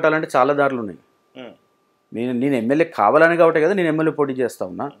గౌడ్ని ఓడగొట్టాలంటే చాలా దారులు ఉన్నాయి. నేను ఎమ్మెల్యే కావాలని కాబట్టి కదా నేను ఎమ్మెల్యే పోటీ చేస్తా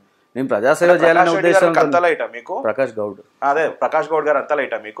ఉన్నా. నేను ప్రజాసేవ చేయాలనే ఉద్దేశం. మీకు ప్రకాష్ గౌడ్, అదే ప్రకాష్ గౌడ్ గారు అంతా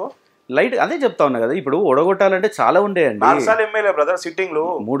లైటా మీకు? లైట్ అదే చెప్తా ఉన్నా కదా. ఇప్పుడు ఓడగొట్టాలంటే చాలా ఉండేయండి. 4 సార్లు ఎమ్మెల్యే బ్రదర్, సిట్టింగ్లు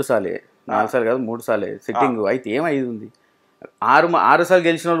 3 సార్లే, 4 సార్లు కాదు 3 సార్లే సిట్టింగ్. అయితే ఏమైంది ఉంది, 6 సార్లు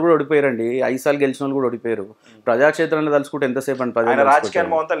గెలిచిన వాళ్ళు కూడా ఓడిపోయారండి, 5 సార్లు గెలిచిన వాళ్ళు కూడా ఓడిపోయారు. ప్రజాక్షేత్రంలో తలుచుకుంటే ఎంతసేపు అండి? రాజకీయ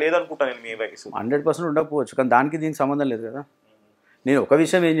అనుభవం అంతా లేదనుకుంటా నేను. మీ వయసు 100% ఉండకపోవచ్చు, కానీ దానికి దీనికి సంబంధం లేదు కదా. నేను ఒక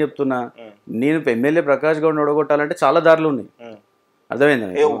విషయం ఏం చెప్తున్నా, నేను ఎమ్మెల్యే ప్రకాష్ గౌడ్ని ఓడగొట్టాలంటే చాలా దారులు ఉన్నాయి.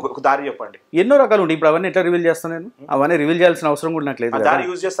 అర్థమైంది? ఒక దారి చెప్పండి. ఎన్నో రకాలు ఉంటాయి. ఇప్పుడు అవన్నీ ఎట్లా రివీల్ చేస్తాను నేను? అవన్నీ రివీల్ చేయాల్సిన అవసరం కూడా నాకు లేదు.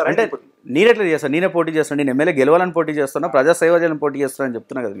 అంటే నేను ఎట్లా చేస్తాను? నేనే పోటీ చేస్తాను. నేను ఎమ్మెల్యే గెలవాలని పోటీ చేస్తున్నా, ప్రజా సేవ చేయాలని పోటీ చేస్తానని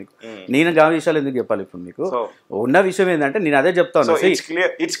చెప్తున్నా కదా మీకు. నేను ఆ విషయాలు ఎందుకు చెప్పాలి ఇప్పుడు మీకు? ఉన్న విషయం ఏంటంటే నేను అదే చెప్తాను.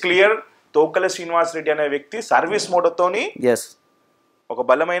 ఇట్స్ క్లియర్, తోకల శ్రీనివాస్ రెడ్డి అనే వ్యక్తి సర్వీస్ మోడతోని ఒక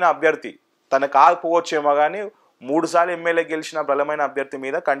బలమైన అభ్యర్థి, తన కాకపోవచ్చేమో కానీ 3 సార్లు ఎమ్మెల్యే గెలిచిన బలమైన అభ్యర్థి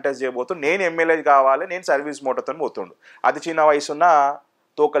మీద కంటెస్ట్ చేయబోతూ, నేను ఎమ్మెల్యే కావాలి, నేను సర్వీస్ మోటతో పోతుండు. అది చిన్న వయసున్న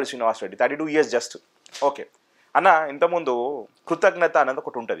తోకల Srinivas Reddy, 32 years just. Okay అన్న, ఇంతకుముందు కృతజ్ఞత అనేది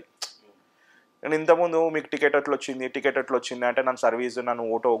ఒకటి ఉంటుంది. నేను ఇంతకుముందు మీకు టికెట్ ఎట్లా వచ్చింది అంటే, నన్ను సర్వీస్, నన్ను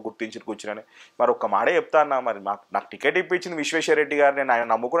ఓటో గుర్తించి కూర్చున్నాను. మరి ఒక్క మాడే చెప్తా అన్న, మరి నాకు టికెట్ ఇప్పించింది విశ్వేశ్వర రెడ్డి గారు, నేను ఆయన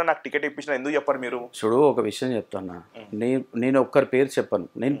నమ్ముకున్నా, నాకు టికెట్ ఇప్పించిన ఎందుకు చెప్పారు మీరు? చూడు, ఒక విషయం చెప్తున్నా, నేను ఒక్కరి పేరు చెప్పను,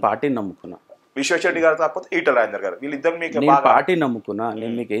 నేను పార్టీని నమ్ముకున్నా. విశ్వేశ్వరరెడ్డి గారు కాకపోతే ఈటల రాజేందర్ గారు, వీళ్ళిద్దరు మీకు నేను పార్టీ నమ్ముకున్నా.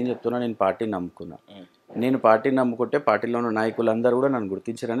 నేను మీకు ఏం చెప్తున్నా, నేను పార్టీ నమ్ముకున్నా. నేను పార్టీని నమ్ముకుంటే పార్టీలో ఉన్న నాయకులందరూ కూడా నన్ను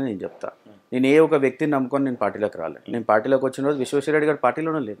గుర్తించారని నేను చెప్తా. నేను ఏ ఒక వ్యక్తిని నమ్ముకొని నేను పార్టీలోకి రాలేదు. నేను పార్టీలోకి వచ్చిన రోజు విశ్వేశ్వరరెడ్డి గారు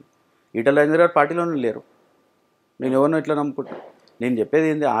పార్టీలోనే లేరు, ఈటల రాజేందర్ గారు పార్టీలోనే లేరు. నేను ఎవరినో ఇట్లా నమ్ముకుంటా. నేను చెప్పేది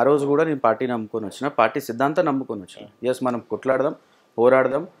ఏంటి, ఆ రోజు కూడా నేను పార్టీ నమ్ముకొని వచ్చిన, పార్టీ సిద్ధాంతం నమ్ముకొని వచ్చిన. ఎస్, మనం కొట్లాడదాం,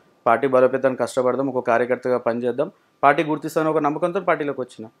 పోరాడదాం, పార్టీ బలోపేతాన్ని కష్టపడదాం, ఒక కార్యకర్తగా పనిచేద్దాం, పార్టీ గుర్తిస్తాను ఒక నమ్మకంతో పార్టీలోకి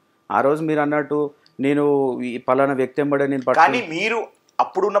వచ్చిన. ఆ రోజు మీరు అన్నట్టు నేను ఈ పలానా వ్యక్తి ఎంబడే నేను కానీ మీరు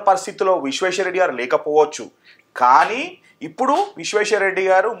అప్పుడున్న పరిస్థితుల్లో విశ్వేశ్వరరెడ్డి గారు లేకపోవచ్చు, కానీ ఇప్పుడు విశ్వేశ్వరరెడ్డి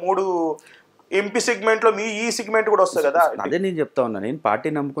గారు 3 ఎంపీ సెగ్మెంట్లో మీ ఈ సెగ్మెంట్ కూడా వస్తుంది కదా. అదే నేను చెప్తా ఉన్నా, నేను పార్టీ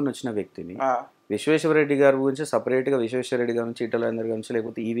నమ్ముకుని వచ్చిన వ్యక్తిని. విశ్వేశ్వరరెడ్డి గారి గురించి సపరేట్గా విశ్వేశ్వరరెడ్డి గారి నుంచి, ఈటల రాజేందర్ గారి నుంచి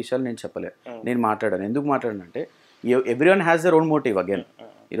లేకపోతే ఈ విషయాలు నేను చెప్పలేదు. నేను మాట్లాడాను. ఎందుకు మాట్లాడానంటే everyone has their own motive. Again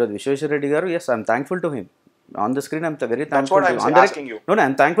ఈరోజు విశ్వేశ్వరరెడ్డి గారు, yes I'm thankful to him on the screen, I'm very thankful to him.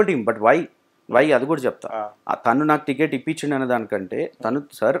 I'm thankful to him, but why అది కూడా చెప్తా. తను నాకు టికెట్ ఇప్పించిండు అనే దానికంటే తను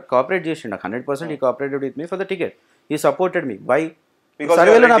సార్ కోఆపరేట్ చేసిండు నాకు 100%. ఈ cooperated with me for the ticket, ఈ సపోర్టెడ్ మీ. వై?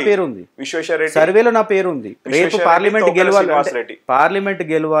 సర్వేలో నా పేరు ఉంది, సర్వేలో నా పేరు ఉంది. రేపు పార్లమెంట్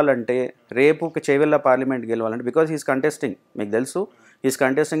గెలవాలంటే రేపు చేవెళ్ళ పార్లమెంట్ గెలవాలంటే బికాస్ హీస్ కంటెస్టింగ్, మీకు తెలుసు, he's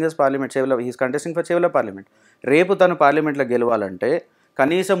contesting is parliament Chevella, he's contesting for Chevella parliament. రేపు తను పార్లమెంట్లో గెలవాలంటే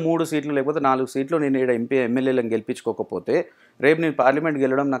కనీసం 3 సీట్లు లేకపోతే 4 సీట్లు నేను ఇక్కడ ఎమ్మెల్యేలను గెలిపించుకోకపోతే రేపు నేను పార్లమెంట్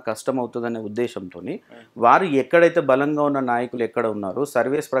గెలవడం నాకు కష్టం అవుతుందనే ఉద్దేశంతో వారు ఎక్కడైతే బలంగా ఉన్న నాయకులు ఎక్కడ ఉన్నారో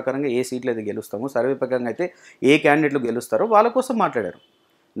సర్వేస్ ప్రకారంగా ఏ సీట్లు అయితే గెలుస్తామో, సర్వే ప్రకారంగా అయితే ఏ క్యాండిడేట్లు గెలుస్తారో వాళ్ళ కోసం మాట్లాడారు.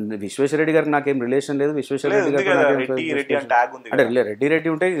 విశ్వేశ్వరరెడ్డి గారికి నాకేం రిలేషన్ లేదు. విశ్వేశ్వరరెడ్డి గారికి అంటే రెడ్డి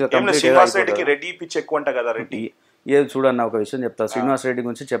ఉంటే ఏది చూడన్న ఒక విషయం చెప్తా. శ్రీనివాస్ రెడ్డి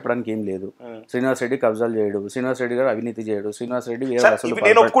గురించి చెప్పడానికి ఏం లేదు. శ్రీనివాస్ రెడ్డి కబ్జాలు చేయడు, శ్రీనివాస్ రెడ్డి గారు అవినీతి చేయడు, శ్రీనివాస్ రెడ్డి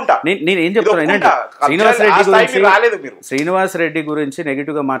నేను ఏం చెప్తున్నా ఏంటంటే శ్రీనివాస్ రెడ్డి గురించి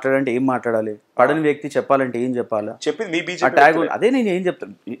నెగిటివ్ గా మాట్లాడాలంటే ఏం మాట్లాడాలి? పడని వ్యక్తి చెప్పాలంటే ఏం చెప్పాలా? అదే నేను ఏం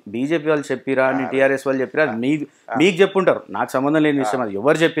చెప్తాను. బీజేపీ వాళ్ళు చెప్పిరా, టీఆర్ఎస్ వాళ్ళు చెప్పిరా, మీకు చెప్పుంటారు, నాకు సంబంధం లేని విషయం అది.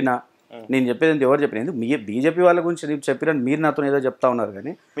 ఎవరు చెప్పినా నేను చెప్పేది ఎవరు చెప్పిన, ఎందుకు బీజేపీ వాళ్ళ గురించి నీకు చెప్పిరని మీరు నాతో ఏదో చెప్తా ఉన్నారు.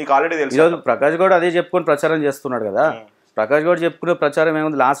 కానీ మీకు ఆల్రెడీ తెలుసు, ఈరోజు ప్రకాష్ గౌడ్ అదే చెప్పుకొని ప్రచారం చేస్తున్నాడు కదా. ప్రకాష్ గౌడ్ చెప్పుకునే ప్రచారం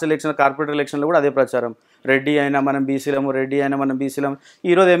ఏముంది? లాస్ట్ ఎలక్షన్, కార్పొరేటర్ ఎలక్షన్లో కూడా అదే ప్రచారం. రెడ్డి అయినా మనం బీసీలము, రెడ్డి అయినా మనం బీసీలము.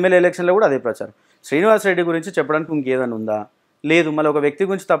 ఈరోజు ఎమ్మెల్యే ఎలక్షన్లో కూడా అదే ప్రచారం. శ్రీనివాస్ రెడ్డి గురించి చెప్పడానికి ఇంకేదైనా ఉందా? లేదు. మళ్ళీ ఒక వ్యక్తి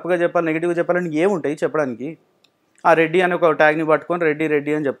గురించి తప్పుగా చెప్పాలి, నెగిటివ్గా చెప్పాలని ఏముంటాయి చెప్పడానికి? ఆ రెడ్డి అని ఒక ట్యాగ్ని పట్టుకొని రెడ్డి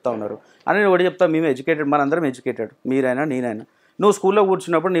రెడ్డి అని చెప్తా ఉన్నారు. అని నేను ఒకటి చెప్తా, మేము ఎడ్యుకేటెడ్, మనందరం ఎడ్యుకేటెడ్, మీరైనా నేనైనా. నువ్వు స్కూల్లో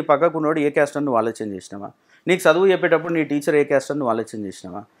కూర్చున్నప్పుడు నీ పక్కకు ఉన్నవాడు ఏ క్యాస్ట్ అని నువ్వు ఆలోచన చేసినావా? నీకు చదువు చెప్పేటప్పుడు నీ టీచర్ ఏ క్యాస్ట్ అని నువ్వు ఆలోచన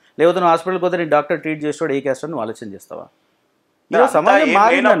చేసినావా? లేకపోతే నువ్వు హాస్పిటల్కి పోతే నీ డాక్టర్ ట్రీట్ చేసేవాడు ఏ క్యాస్ట్ అని నువ్వు ఆలోచన చేస్తావా? సమాజం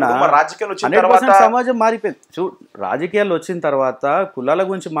మారిందన్న, 100% సమాజం మారిపోయింది. రాజకీయాలు వచ్చిన తర్వాత కులాల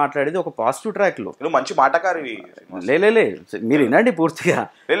గురించి మాట్లాడేది ఒక పాజిటివ్ ట్రాక్ లో. మంచి మాటకారి లే మీరు వినండి పూర్తిగా.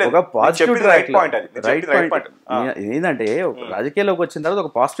 ఒక పాజిటివ్ ట్రాక్ లో, రైట్ పాయింట్ ఏంటంటే రాజకీయాల్లోకి వచ్చిన తర్వాత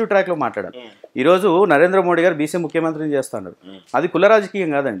ఒక పాజిటివ్ ట్రాక్ లో మాట్లాడారు. ఈ రోజు నరేంద్ర మోడీ గారు బీసీ ముఖ్యమంత్రిని చేస్తున్నారు. అది కుల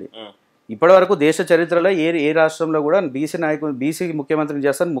రాజకీయం కాదండి. ఇప్పటి వరకు దేశ చరిత్రలో ఏ రాష్ట్రంలో కూడా బీసీ నాయకులు, బీసీ ముఖ్యమంత్రిని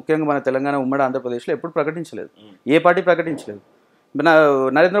చేస్తాను, ముఖ్యంగా మన తెలంగాణ ఉమ్మడి ఆంధ్రప్రదేశ్లో ఎప్పుడు ప్రకటించలేదు, ఏ పార్టీ ప్రకటించలేదు.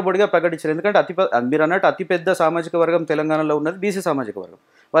 నరేంద్ర మోడీ గారు ప్రకటించారు. ఎందుకంటే మీరు అన్నట్టు అతిపెద్ద సామాజిక వర్గం తెలంగాణలో ఉన్నది బీసీ సామాజిక వర్గం.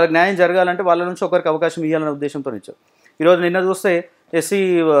 వాళ్ళకి న్యాయం జరగాలంటే వాళ్ళ నుంచి ఒకరికి అవకాశం ఇవ్వాలనే ఉద్దేశంతో ఇచ్చారు. ఈరోజు నిన్న చూస్తే ఎస్సీ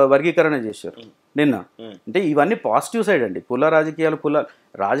వర్గీకరణ చేశారు నిన్న. అంటే ఇవన్నీ పాజిటివ్ సైడ్ అండి.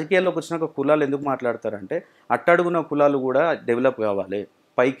 రాజకీయాల్లోకి వచ్చినాక కులాలు ఎందుకు మాట్లాడతారంటే అట్టడుగున్న కులాలు కూడా డెవలప్ కావాలి,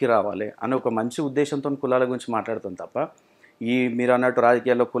 పైకి రావాలి అనే ఒక మంచి ఉద్దేశంతో కులాల గురించి మాట్లాడతాం తప్ప మీరు అన్నట్టు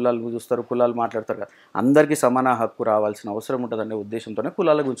రాజకీయాల్లో కులాలు చూస్తారు, కులాలు మాట్లాడతారు కదా. అందరికీ సమాన హక్కు రావాల్సిన అవసరం ఉంటుంది అనే ఉద్దేశంతోనే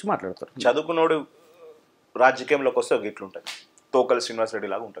కులాల గురించి మాట్లాడతారు. చదువుకున్నోడు రాజకీయంలోకి వస్తే ఇట్లుంటుంది, తోకల్ శ్రీనివాస్ రెడ్డి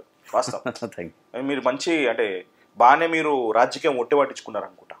లాగా ఉంటుంది వాస్తవం. మీరు మంచి అంటే బాగానే మీరు రాజకీయం ఒట్టి పట్టించుకున్నారు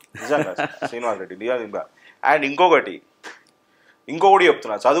అనుకుంటా నిజంగా శ్రీనివాస్ రెడ్డి. అండ్ ఇంకొకటి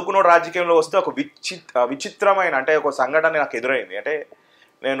చెప్తున్నా, చదువుకున్నోడు రాజకీయంలో వస్తే ఒక విచిత్రమైన అంటే ఒక సంఘటన నాకు ఎదురైంది. అంటే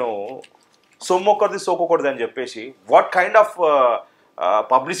నేను సొమ్మొక్కరిది సోకొకూడదు అని చెప్పేసి వాట్ కైండ్ ఆఫ్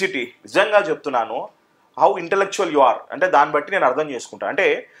పబ్లిసిటీ, నిజంగా చెప్తున్నాను, హౌ ఇంటలెక్చువల్ యు ఆర్ అంటే దాన్ని బట్టి నేను అర్థం చేసుకుంటాను. అంటే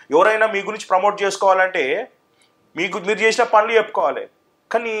ఎవరైనా మీ గురించి ప్రమోట్ చేసుకోవాలంటే మీరు చేసిన పనులు చెప్పుకోవాలి,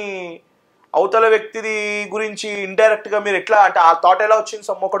 కానీ అవతల వ్యక్తిది గురించి ఇండైరెక్ట్గా మీరు ఎట్లా అంటే ఆ థాట్ ఎలా వచ్చింది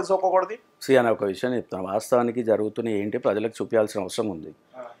సొమ్మొక్కడిది సోకొకూడదు? అని ఒక విషయం చెప్తాను. వాస్తవానికి జరుగుతున్న ఏంటి ప్రజలకు చూపించాల్సిన అవసరం ఉంది.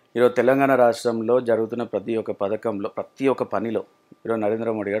 ఈరోజు తెలంగాణ రాష్ట్రంలో జరుగుతున్న ప్రతి ఒక్క పథకంలో, ప్రతి ఒక్క పనిలో ఈరోజు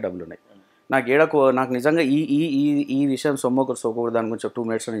నరేంద్ర మోడీ గారు డబ్బులు ఉన్నాయి. నాకు నిజంగా ఈ విషయం సోకొకూడదు దాని గురించి 2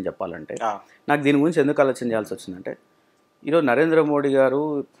 minutes నేను చెప్పాలంటే నాకు దీని గురించి ఎందుకు ఆలోచన చేయాల్సి వచ్చిందంటే ఈరోజు నరేంద్ర మోడీ గారు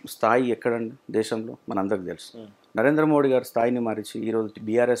స్థాయి ఎక్కడండి దేశంలో మనందరికి తెలుసు. నరేంద్ర మోడీ గారు స్థాయిని మరిచి ఈరోజు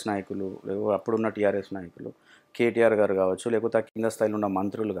బీఆర్ఎస్ నాయకులు, అప్పుడున్న టీఆర్ఎస్ నాయకులు, కేటీఆర్ గారు కావచ్చు, లేకపోతే కింద స్థాయిలో ఉన్న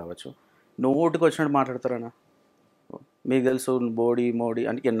మంత్రులు కావచ్చు, నోటికి వచ్చినట్టు మాట్లాడతారన్నా. మీకు తెలుసు మోడీ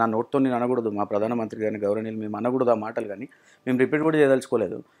అంటే నా నోటితో నేను అనకూడదు, మా ప్రధానమంత్రి గారిని గౌరవనీయులు మేము అనకూడదు ఆ మాటలు, కానీ మేము రిపీట్ కూడా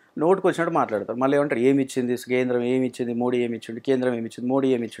చేయదలుచుకోలేదు. నోటికి వచ్చినట్టు మాట్లాడతారు. మళ్ళీ ఏమంటారు, ఏమి ఇచ్చింది కేంద్రం, ఏమి ఇచ్చింది మోడీ, ఏమి ఇచ్చిండు కేంద్రం, ఏమి ఇచ్చింది మోడీ,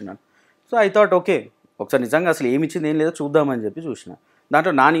 ఏమి ఇచ్చిండు అని. సో ఐ థాట్ ఓకే ఒకసారి నిజంగా అసలు ఏమి ఇచ్చింది ఏం లేదో చూద్దామని చెప్పి చూసిన.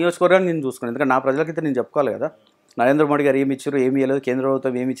 దాంట్లో నా నియోజకవర్గాన్ని నేను చూసుకున్నాను, ఎందుకంటే నా ప్రజలకైతే నేను చెప్పుకోవాలి కదా, నరేంద్ర మోడీ గారు ఏమి ఇచ్చారు ఏమి ఇవ్వలేదు, కేంద్ర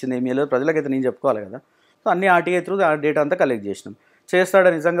ప్రభుత్వం ఏమి ఇచ్చింది ఏమి ఇవ్వలేదు, ప్రజలకైతే నేను చెప్పుకోవాలి కదా. సో అన్ని ఆర్టీఐ త్రూ ఆ డేటా అంతా కలెక్ట్ చేసినాం. చేస్తాడా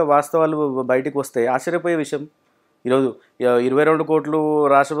నిజంగా వాస్తవాలు బయటకు వస్తే ఆశ్చర్యపోయే విషయం. ఈరోజు 22 కోట్లు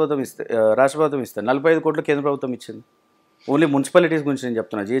రాష్ట్ర ప్రభుత్వం ఇస్తే 45 కోట్లు కేంద్ర ప్రభుత్వం ఇచ్చింది. ఓన్లీ మున్సిపాలిటీస్ గురించి నేను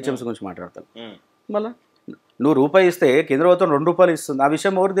చెప్తున్నా, జిహెచ్ఎంసీ గురించి మాట్లాడతాను. మళ్ళీ నువ్వు రూపాయి ఇస్తే కేంద్ర ప్రభుత్వం 2 రూపాయలు ఇస్తుంది. ఆ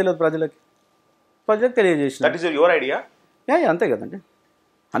విషయం ఎవరు తెలియదు ప్రజలకు తెలియజేసిన. అంతే కదండి,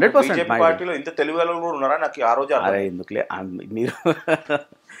 100%. పార్టీలో ఇంత తెలుగులో కూడా ఉన్నారా నాకు ఆ రోజు ఎందుకులే మీరు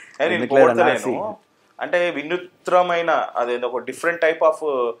అంటే వినూత్నమైన అదేదో ఒక డిఫరెంట్ టైప్ ఆఫ్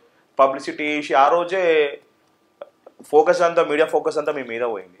పబ్లిసిటీ ఆ రోజే ఫోకస్ అంతా మీడియా ఫోకస్ అంతా మీ మీద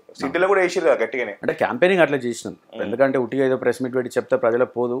పోయింది. సిటీలో కూడా వేసారు కదా గట్టిగానే, అంటే క్యాంపెయినింగ్ అట్లా చేసినాం. ఎందుకంటే ఉట్టిగా ఏదో ప్రెస్ మీట్ పెట్టి చెప్తే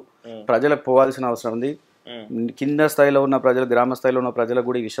ప్రజలకు పోదు, ప్రజలకు పోవాల్సిన అవసరం ఉంది. కింద స్థాయిలో ఉన్న ప్రజలు, గ్రామ స్థాయిలో ఉన్న ప్రజలకు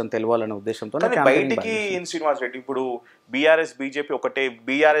కూడా ఈ విషయం తెలవాలనే ఉద్దేశంతో బయటికి శ్రీనివాస్ రెడ్డి ఇప్పుడు బీఆర్ఎస్ బీజేపీ ఒకటే,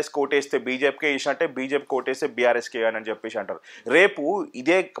 బీఆర్ఎస్ కోటేస్తే బీజేపీకే వేసినట్టే, బీజేపీ కోటేస్తే బీఆర్ఎస్కే అని చెప్పేసి అంటారు. రేపు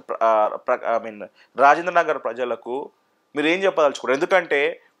ఇదే రాజేంద్రనగర్ ప్రజలకు మీరు ఏం చెప్పదలుచుకోరు? ఎందుకంటే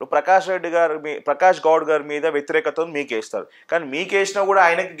ఇప్పుడు ప్రకాష్ గౌడ్ గారి మీద వ్యతిరేకత మీకేస్తారు, కానీ మీకేసినా కూడా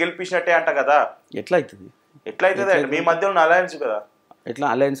ఆయనకి గెలిపించినట్టే అంట కదా. ఎట్లా అవుతుంది మీ మధ్య ఉన్న అలయన్స్ కదా. ఎట్లా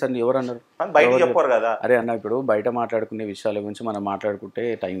అలయన్స్ అని ఎవరు అన్నారు? బయట చెప్పారు కదా. అరే అన్న, ఇప్పుడు బయట మాట్లాడుకునే విషయాల గురించి మనం మాట్లాడుకుంటే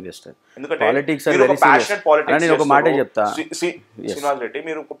టైం వేస్ట్. పాలిటిక్స్ నేను ఒక మాట చెప్తా శ్రీనివాస్ రెడ్డి,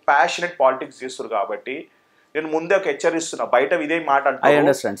 మీరు ఒక ప్యాషనెట్ పాలిటిక్స్ చేస్తారు కాబట్టి నేను ముందే ఒక హెచ్చరిస్తున్నా, బయట ఇదే మాట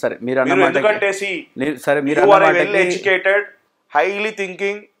అండర్స్టాండ్. సరే మీరు ఎందుకంటే well educated, highly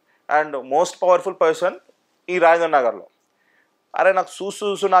thinking and most powerful person ఈ రాజేంద్రనగర్ లో. అరే నాకు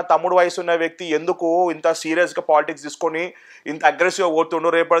చూసు నా తమ్ముడు వయసు ఉన్న వ్యక్తి ఎందుకు ఇంత సీరియస్గా పాలిటిక్స్ తీసుకొని ఇంత అగ్రెసివ్గా పోతుండు,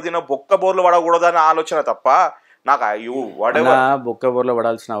 రేపటి దిన బొక్క బోర్లు పడకూడదని ఆలోచన తప్ప నాకు బొక్క బోర్లో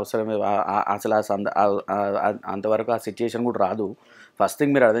పడాల్సిన అవసరమే అసలు అంతవరకు ఆ సిచ్యుయేషన్ కూడా రాదు. ఫస్ట్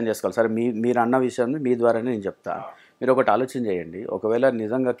థింగ్ మీరు అర్థం చేసుకోవాలి. సరే మీరు అన్న విషయాన్ని మీ ద్వారానే నేను చెప్తా. మీరు ఒకటి ఆలోచన చేయండి, ఒకవేళ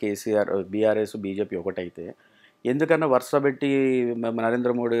నిజంగా కేసీఆర్, బీఆర్ఎస్, బీజేపీ ఒకటైతే ఎందుకన్నా వరుస పెట్టి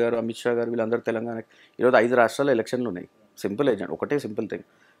నరేంద్ర మోడీ గారు, అమిత్ షా గారు వీళ్ళందరూ తెలంగాణకి ఈరోజు 5 రాష్ట్రాల్లో ఎలక్షన్లు ఉన్నాయి. సింపుల్ ఏజెంట్, ఒకటే సింపుల్ థింగ్,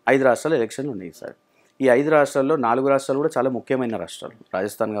 5 రాష్ట్రాల్లో ఎలక్షన్లు ఉన్నాయి సార్. ఈ 5 రాష్ట్రాల్లో 4 రాష్ట్రాలు కూడా చాలా ముఖ్యమైన రాష్ట్రాలు.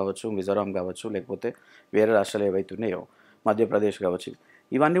 రాజస్థాన్ కావచ్చు, మిజోరాం కావచ్చు, లేకపోతే వేరే రాష్ట్రాలు ఏవైతే ఉన్నాయో మధ్యప్రదేశ్ కావచ్చు,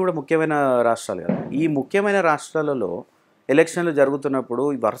 ఇవన్నీ కూడా ముఖ్యమైన రాష్ట్రాలు కదా. ఈ ముఖ్యమైన రాష్ట్రాలలో ఎలక్షన్లు జరుగుతున్నప్పుడు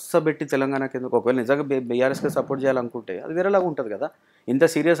వరుస పెట్టి తెలంగాణకి ఎందుకు, ఒకవేళ నిజంగా బీఆర్ఎస్కి సపోర్ట్ చేయాలనుకుంటే అది వేరేలాగా ఉంటుంది కదా. ఇంత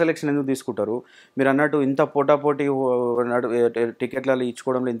సీరియస్ ఎలక్షన్ ఎందుకు తీసుకుంటారు? మీరు అన్నట్టు ఇంత పోటాపోటీ టికెట్లలో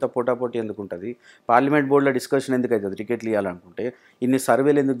ఇచ్చుకోవడంలో ఇంత పోటాపోటీ ఎందుకు ఉంటుంది? పార్లమెంట్ బోర్డులో డిస్కషన్ ఎందుకు అవుతుంది టికెట్లు ఇవ్వాలనుకుంటే? ఇన్ని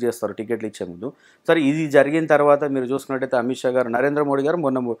సర్వేలు ఎందుకు చేస్తారు టికెట్లు ఇచ్చే ముందు? సరే ఇది జరిగిన తర్వాత మీరు చూసుకున్నట్టయితే అమిత్ షా గారు, నరేంద్ర మోడీ గారు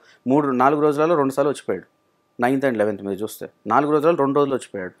మొన్న 4 రోజులలో 2 సార్లు వచ్చిపోయాడు. 9th and 11th మీరు చూస్తే 4 రోజులు 2 రోజులు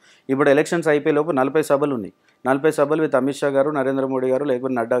వచ్చిపోయాడు. ఇప్పుడు ఎలక్షన్స్ అయిపోయేలోపు 40 సభలు ఉన్నాయి. 40 సభలు విత్ అమిత్ షా గారు, నరేంద్ర మోడీ గారు,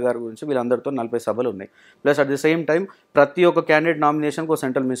 లేకపోతే నడ్డా గారి గురించి వీళ్ళందరితో 40 సభలు ఉన్నాయి. Plus at the same time ప్రతి ఒక్క క్యాండిడేట్ నామినేషన్కి ఒక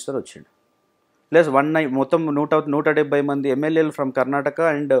సెంట్రల్ మినిస్టర్ వచ్చిండు. ప్లస్ మొత్తం 170 మంది ఎమ్మెల్యేలు ఫ్రమ్ కర్ణాటక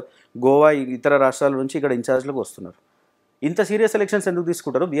అండ్ గోవా ఇతర రాష్ట్రాల నుంచి ఇక్కడ ఇన్ఛార్జ్లకు వస్తున్నారు. ఇంత సీరియస్ ఎలక్షన్స్ ఎందుకు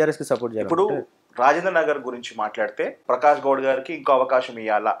తీసుకుంటారు? బీఆర్ఎస్కి సపోర్ట్ చేయాలి. ఇప్పుడు రాజేంద్ర నగర్ గురించి మాట్లాడితే ప్రకాష్ గౌడ్ గారికి ఇంకో అవకాశం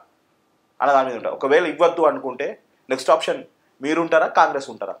ఇవ్వాలా అన్న దాని మీద ఉంటారు. ఒకవేళ ఇవ్వద్దు అనుకుంటే నెక్స్ట్ ఆప్షన్ మీరుంటారా, కాంగ్రెస్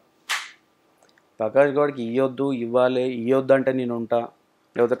ఉంటారా? ప్రకాష్ గౌడ్కి ఇవ్వద్దు అంటే నేను ఉంటా,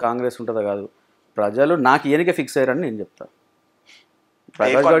 లేకపోతే కాంగ్రెస్ ఉంటుందా కాదు. ప్రజలు నాకు ఈయనకే ఫిక్స్ అయ్యారని నేను చెప్తా.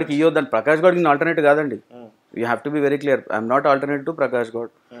 ప్రకాష్ గౌడ్కి ఇవ్వద్దని, ప్రకాష్ గౌడ్కి నేను ఆల్టర్నేట్ కాదండి. You have to be very clear, I'm not alternate to Prakash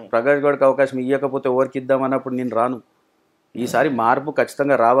Goud. Prakash గౌడ్కి అవకాశం ఇవ్వకపోతే ఎవరికి ఇద్దాం అన్నప్పుడు నేను రాను. ఈసారి మార్పు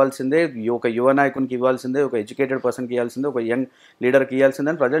ఖచ్చితంగా రావాల్సిందే. ఒక యువ నాయకునికి ఇవ్వాల్సిందే, ఒక ఎడ్యుకేటెడ్ పర్సన్కి ఇవ్వాల్సిందే, ఒక యంగ్ లీడర్కి ఇవ్వాల్సిందే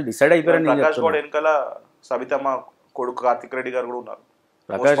అని ప్రజలు డిసైడ్ అయిపోయారని. ప్రకాష్ గౌడ్ వెనకాల సబితమ్మ కొడుకు కార్తిక్ రెడ్డి గారు కూడా ఉన్నారు.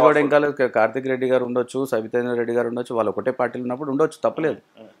 ప్రకాష్ గౌడ్ వెనకాల కార్తిక్ రెడ్డి గారు ఉండొచ్చు, సబితేంద్ర రెడ్డి గారు ఉండొచ్చు, వాళ్ళు ఒకటే పార్టీలు ఉన్నప్పుడు ఉండొచ్చు, తప్పలేదు.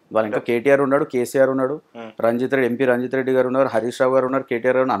 వాళ్ళు ఇంకా కేటీఆర్ ఉన్నాడు, కేసీఆర్ ఉన్నాడు, ఎంపీ రంజిత్ రెడ్డి గారు ఉన్నారు, హరీష్ రావు గారు ఉన్నారు,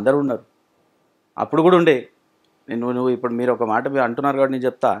 కేటీఆర్ గారు అందరూ ఉన్నారు. అప్పుడు కూడా ఉండే. నువ్వు ఇప్పుడు మీరు ఒక మాట అంటున్నారు కాబట్టి నేను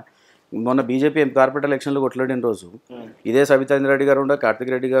చెప్తా. మొన్న బీజేపీ కార్పొరేట్ ఎలక్షన్లో కొట్లాడిన రోజు ఇదే సబితేంద్ర రెడ్డి గారు ఉండే,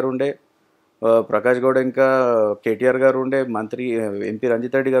 కార్తిక్ రెడ్డి గారు ఉండే, ప్రకాష్ గౌడ్ ఇంకా కేటీఆర్ గారు ఉండే, మంత్రి ఎంపీ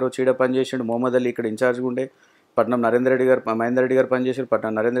రంజిత్ రెడ్డి గారు వచ్చి పనిచేసిండు, మొహమ్మద్ అలీ ఇక్కడ ఇన్ఛార్జ్గా ఉండే, పట్నం మహేందర్ రెడ్డి గారు పనిచేశారు,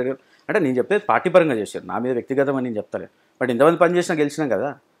 పట్నం నరేంద్ర రెడ్డి గారు. అంటే నేను చెప్పేది పార్టీ పరంగా చేశారు, నా మీద వ్యక్తిగతం అని నేను చెప్తాను. బట్ ఇంతమంది పనిచేసినా గెలిచినాం కదా.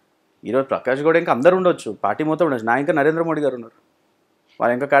 ఈరోజు ప్రకాష్ గౌడ్ ఇంకా అందరూ ఉండొచ్చు, పార్టీ మొత్తం ఉండొచ్చు, నా ఇంకా నరేంద్ర మోడీ గారు ఉన్నారు.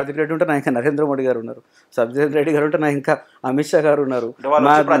 వాళ్ళు ఇంకా కార్తిక్ రెడ్డి ఉంటే నా ఇంకా నరేంద్ర మోడీ గారు ఉన్నారు, సబ్జీత్ రెడ్డి గారు ఉంటే నా ఇంకా అమిత్ షా గారు ఉన్నారు,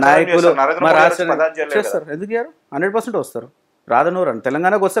 మా నాయకులు మా రాష్ట్ర చేస్తారు. ఎందుకు గారు 100% వస్తారు. రాదనూరు అని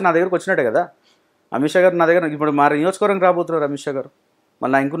తెలంగాణకు వస్తే నా దగ్గరకు వచ్చినట్టే కదా. అమిత్ షా గారు నా దగ్గర ఇప్పుడు మా నియోజకవర్గం రాబోతున్నారు. అమిత్ షా గారు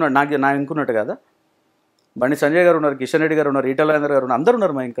మళ్ళీ నా ఇంకున్నట్టు కదా. బండి సంజయ్ గారు ఉన్నారు, కిషన్ రెడ్డి గారు ఉన్నారు, ఈటల రాజేందర్ గారు ఉన్నారు, అందరు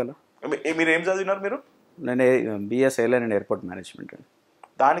ఉన్నారు మా ఇంకా. మీరు ఏం చదివినారు? మీరు? నేను BS airline and airport management అండి.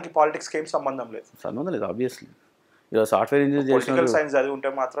 దానికి పాలిటిక్స్కి ఏం సంబంధం లేదు? సంబంధం లేదు ఆబ్వియస్లీ. ఈరోజు సాఫ్ట్వేర్ ఇంజనీర్ పొలిటికల్ సైన్స్ చదివి ఉంటే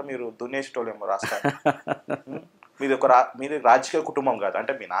మాత్రం మీరు దున్నేసేటోళ్ళేమో రాష్ట్రాన్ని. మీది రాజకీయ కుటుంబం కాదు.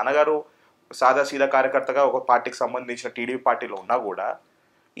 అంటే మీ నాన్నగారు సాదా సీదా కార్యకర్తగా ఒక పార్టీకి సంబంధించిన టీడీపీ పార్టీలో ఉన్నా కూడా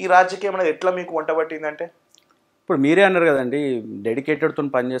ఈ రాజకీయం అనేది ఎట్లా మీకు వంట పట్టిందంటే? ఇప్పుడు మీరే అన్నారు కదండి, డెడికేటెడ్తో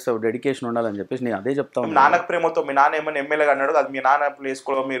పనిచేస్తావు, డెడికేషన్ ఉండాలని చెప్పేసి నేను అదే చెప్తాను. నాన్నకు ప్రేమతో మీ నాన్న ఏమైనా ఎమ్మెల్యేగా అన్నాడు, అది మీ నాన్న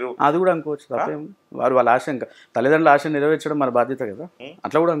ప్లేస్లో మీరు అది కూడా అనుకోవచ్చు. తప్పేం, వాళ్ళ ఆశ ఇంకా తల్లిదండ్రుల ఆశ నెరవేర్చడం మన బాధ్యత కదా,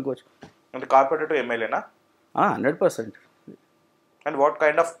 అట్లా కూడా అనుకోవచ్చు. అంటే cooperative ఎమ్మెల్యేనా? 100%. And what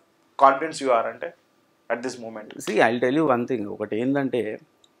kind of confidence you are అంటే at this moment? C I tell you one thing. ఒకటి ఏంటంటే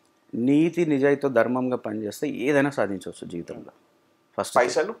నీతి నిజాయితీతో ధర్మంగా పనిచేస్తే ఏదైనా సాధించవచ్చు జీవితంలో. ఫస్ట్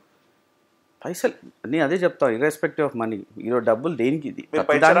పైసలు నేను అదే చెప్తాను, ఇర్రెస్పెక్టివ్ ఆఫ్ మనీ. ఈరోజు డబ్బులు దేనికి? ఇది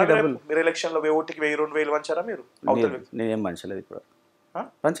డబ్బులు. మీరు ఎలక్షన్లో ఓటుకి 1000-2000 పంచారా మీరు? నేనేం పంచలేదు ఇప్పుడు,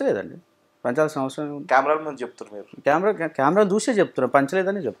 పంచలేదండి. పంచాల్సిన అవసరం ఉంది. కెమెరాల ముందు చెప్తున్నారు మీరు. కెమెరా చూసే చెప్తున్నా,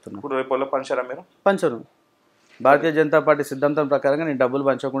 పంచలేదని చెప్తున్నా. ఇప్పుడు రేపు పంచారా మీరు? పంచను. భారతీయ జనతా పార్టీ సిద్ధాంతం ప్రకారంగా నేను డబ్బులు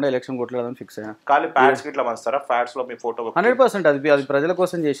పంచకుండా ఎలక్షన్ కొట్టలేదని ఫిక్స్ అయ్యా. ఖాళీ ప్యాడ్స్ ఇట్లా పంచుతారా? ప్యాడ్స్ లో మీ ఫోటో 100% అది ప్రజల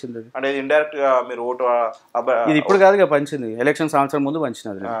కోసం చేసింది. అంటే ఇండైరెక్ట్ గా మీరు ఓటు ఇది ఇప్పుడు కాదుగా పంచింది, ఎలక్షన్ సంవత్సరం ముందు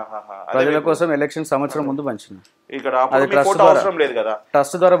పంచినది. ప్రజల కోసం ఎలక్షన్ సంవత్సరం ముందు పంచిన. ఇక్కడ అవసరం లేదు కదా,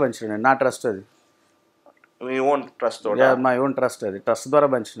 ట్రస్ట్ ద్వారా పంచిన. నా ట్రస్ట్ అది, మీ own trust. My own trust అది, ట్రస్ట్ ద్వారా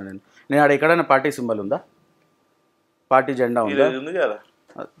పంచిన. నేను ఆడ ఎక్కడైనా పార్టీ సింబల్ ఉందా? పార్టీ జెండా ఉందా? ఉంది కదా.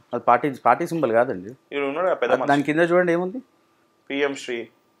 అది పార్టీ సింబల్ కాదండి. దాని కింద చూడండి ఏముంది, PM శ్రీ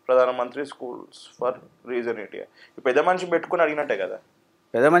ప్రధానమంత్రి స్కూల్స్ ఫర్ రీజన్ ఇండియా. పెద్ద మనిషి పెట్టుకుని అడిగినట్టే కదా.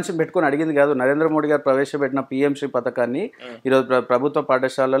 పెద్ద మనిషిని పెట్టుకుని అడిగింది కాదు. నరేంద్ర మోడీ గారు ప్రవేశపెట్టిన PM శ్రీ పథకాన్ని ఈరోజు ప్రభుత్వ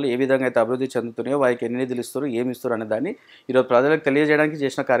పాఠశాలలు ఏ విధంగా అయితే అభివృద్ధి చెందుతున్నాయో, వారికి ఎన్ని నిధులు ఇస్తారు, ఏమి ఇస్తారు అనే దాన్ని ఈరోజు ప్రజలకు తెలియజేయడానికి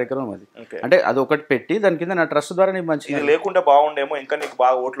చేసిన కార్యక్రమం అది. అంటే అది ఒకటి పెట్టి దాని కింద నా ట్రస్ట్ ద్వారా నీకు మంచి లేకుంటే బాగుండేమో, ఇంకా నీకు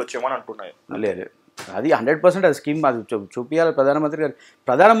బాగా ఓట్లు వచ్చేమని అంటున్నాయి. లేదు, అది 100% అది స్కీమ్. అది చూపించాలి ప్రధానమంత్రి గారు.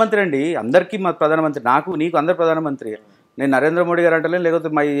 ప్రధానమంత్రి అండి అందరికీ, మా ప్రధానమంత్రి, నీకు అందరు ప్రధానమంత్రి. నేను నరేంద్ర మోడీ గారు అంటలేదు, లేకపోతే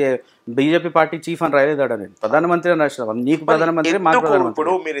మా BJP పార్టీ చీఫ్ అని రాయలేదాడు. నేను ప్రధానమంత్రి అని రాసిన. నీకు ప్రధానమంత్రి, మా ప్రధానమంత్రి.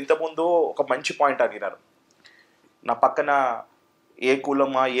 ఇప్పుడు మీరు ఇంతకుముందు ఒక మంచి పాయింట్ అడిగినారు, నా పక్కన ఏ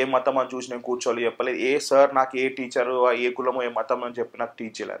కులమా ఏ మతం అని చూసి నేను కూర్చోవాలి చెప్పలేదు. ఏ సార్ నాకు ఏ టీచరు ఏ కులమో ఏ మతం అని చెప్పి నాకు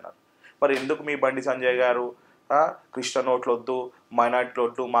టీచ్ చేయలేన్నారు. మరి ఎందుకు మీ బండి సంజయ్ గారు క్రిస్టియన్ ఓట్లు వద్దు, మైనార్టీ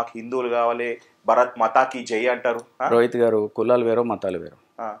ఓట్లు, మాకు హిందువులు కావాలి, భరత్ మతాకి జై అంటారు? రోహిత్ గారు, కులాలు వేరు మతాలు వేరు.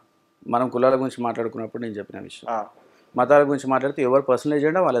 మనం కులాల గురించి మాట్లాడుకున్నప్పుడు నేను చెప్పిన విషయం, మతాల గురించి మాట్లాడితే ఎవరు పర్సనల్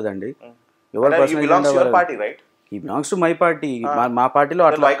ఎజెండా వాళ్ళదండి. ఎవరు personal agenda party, right? He belongs to my party. మా పార్టీలో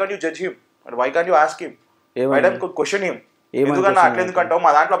అట్లా. Why can't you judge him and why can't you ask him? Why don't question him? ఎందుకన్నా అట్లా ఎందుకంటావు? మా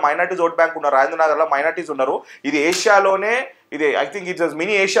దాంట్లో మైనార్టీస్ ఓట్ బ్యాంక్ ఉన్నారు, రాజేంద్రనగర్ లో మైనార్టీస్ ఉన్నారు. ఇది ఏషియాలోనే, ఇది I think it's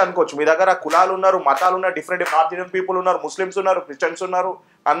mini Asia అనుకోవచ్చు. మీ దగ్గర కులాలు ఉన్నారు, మతాలు ఉన్నారు, డిఫరెంట్ నార్త్ ఇండియన్ పీపుల్ ఉన్నారు, ముస్లిమ్స్ ఉన్నారు, క్రిస్టియన్స్ ఉన్నారు,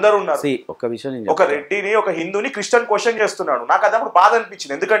 అందరు ఉన్నారు. ఒక విషయం, ఒక రెడ్డిని ఒక హిందూని క్రిస్టియన్ క్వశ్చన్ చేస్తున్నాడు. నాకు అదప్పుడు బాధ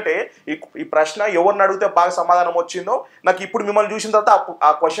అనిపించింది. ఎందుకంటే ఈ ప్రశ్న ఎవరిని అడిగితే బాగా సమాధానం వచ్చిందో నాకు ఇప్పుడు మిమ్మల్ని చూసిన తర్వాత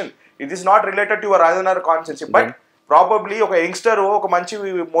ఆ question it is not related to your Rajendranagar constituency, but probably ఒక యంగ్స్టర్ ఒక మంచి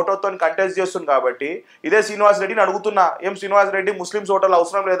మోటోతో కంటెస్ట్ చేస్తుంది కాబట్టి ఇదే శ్రీనివాస్ రెడ్డిని అడుగుతున్నా, ఏం శ్రీనివాస్ రెడ్డి ముస్లిమ్స్ ఓటర్లు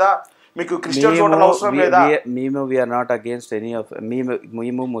అవసరం లేదా, మీకు క్రిస్టియన్స్ ఓటర్లు అవసరం లేదా? మేము we are not against any of,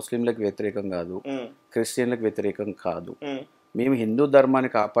 మేము ముస్లింలకు వ్యతిరేకం కాదు, క్రిస్టియన్లకు వ్యతిరేకం కాదు. మేము హిందూ ధర్మాన్ని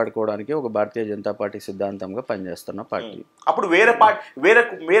కాపాడుకోవడానికి ఒక భారతీయ జనతా పార్టీ సిద్ధాంతంగా పనిచేస్తున్న పార్టీ. అప్పుడు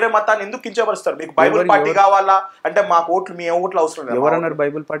వేరే మతాన్ని ఎందుకు కించపరుస్తారు? మీకు బైబుల్ పార్టీ కావాలా అంటే మాకు ఓట్లు, మీ ఓట్లు అవసరం లేదు. ఎవరన్నారు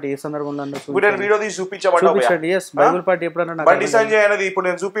బైబుల్ పార్టీ? ఏ సందర్భంలో వీడియో తీసి చూపించండి. బైబుల్ పార్టీ ఎప్పుడన్నా బండి సంజయ్ అనేది ఇప్పుడు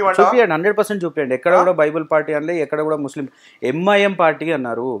నేను చూపించండి. 100% చూపించండి. ఎక్కడ కూడా బైబుల్ పార్టీ అనలే, ఎక్కడ కూడా ముస్లిం MIM పార్టీ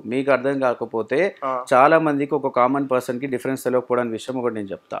అన్నారు. మీకు అర్థం కాకపోతే చాలా మందికి ఒక కామన్ పర్సన్ కి డిఫరెన్స్ తెలియకపోవడానికి విషయం ఒకటి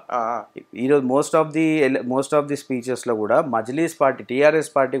నేను చెప్తా. ఈరోజు మోస్ట్ ఆఫ్ ది స్పీచెస్ లో కూడా మజ్లీస్ పార్టీ, TRS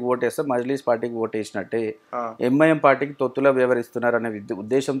పార్టీకి ఓటేస్తే మజ్లీస్ పార్టీకి ఓటేసినట్టే, MIM పార్టీకి తొత్తులా వ్యవహరిస్తున్నారు అనే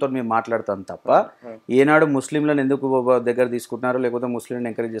ఉద్దేశంతో మేము మాట్లాడతాం తప్ప ఏనాడు ముస్లింలను ఎందుకు దగ్గర తీసుకుంటున్నారో లేకపోతే ముస్లింలను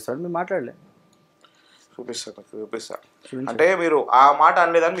ఎంకరేజ్ చేస్తారని మేము మాట్లాడలేదు. చూపిస్తా అంటే మీరు ఆ మాట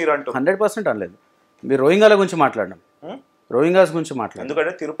అనలేదని మీరు అంటారు. 100% అనలేదు. మీరు రోహింగాల గురించి మాట్లాడడం, రోహింగాస్ గురించి మాట్లాడడం.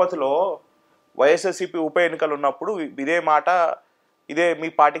 ఎందుకంటే తిరుపతిలో వైఎస్ఆర్సీపీ ఉప ఎన్నికలు ఉన్నప్పుడు ఇదే మాట, ఇదే మీ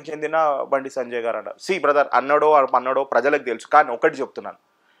పార్టీకి చెందిన బండి సంజయ్ గారు అన్నారు. సి బ్రదర్ అన్నాడో ప్రజలకు తెలుసు, కానీ ఒకటి చెప్తున్నాను,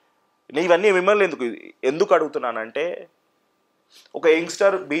 నేను ఇవన్నీ మిమ్మల్ని ఎందుకు అడుగుతున్నానంటే ఒక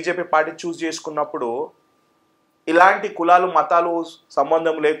యంగ్స్టర్ BJP పార్టీ చూస్ చేసుకున్నప్పుడు ఇలాంటి కులాలు మతాలు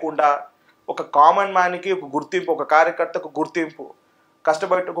సంబంధం లేకుండా ఒక కామన్ మ్యాన్కి ఒక గుర్తింపు, ఒక కార్యకర్తకు గుర్తింపు,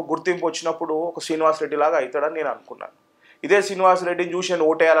 కష్టపడి ఒక గుర్తింపు వచ్చినప్పుడు ఒక శ్రీనివాస్ రెడ్డి లాగా అవుతాడని నేను అనుకున్నాను. ఇదే శ్రీనివాస్ రెడ్డిని చూసి నేను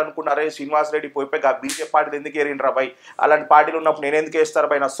ఓటేయాలనుకున్నారే, శ్రీనివాస్ రెడ్డి పోయిపోయి ఆ బీజేపీ పార్టీలు ఎందుకు ఏరిండ్రా భయ్, అలాంటి పార్టీలు ఉన్నప్పుడు నేను ఎందుకు వేస్తారా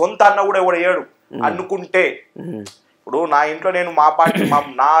భయ్, నా సొంత అన్న కూడా ఎవడు వేయడు అనుకుంటే, ఇప్పుడు నా ఇంట్లో నేను మా పార్టీ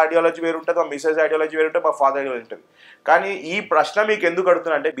నా ఐడియాలజీ వేరు ఉంటుంది, మా మిస్సెస్ ఐడియాలజీ వేరు ఉంటుంది, మా ఫాదర్ ఐడియాలజీ ఉంటుంది. కానీ ఈ ప్రశ్న మీకు ఎందుకు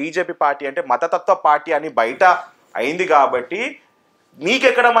అడుగుతున్నా అంటే బీజేపీ పార్టీ అంటే మతతత్వ పార్టీ అని బయట అయింది కాబట్టి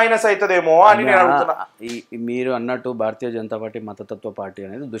మీకెక్కడ మైనస్ అవుతుందేమో అని నేను అడుగుతున్నా. మీరు అన్నట్టు భారతీయ జనతా పార్టీ మతతత్వ పార్టీ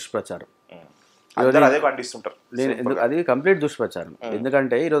అనేది దుష్ప్రచారం, అదే ఖండిస్తుంటారు. అది కంప్లీట్ దుష్ప్రచారం.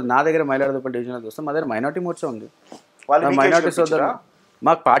 ఎందుకంటే ఈరోజు నా దగ్గర మైలార్దుపల్లి డివిజన్ చూస్తే మా దగ్గర మైనార్టీ మోర్చా ఉంది. మైనార్టీ సోదరు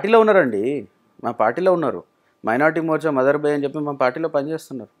మా పార్టీలో ఉన్నారండి, మా పార్టీలో ఉన్నారు. మైనార్టీ మోర్చా మదర్ బై అని చెప్పి మా పార్టీలో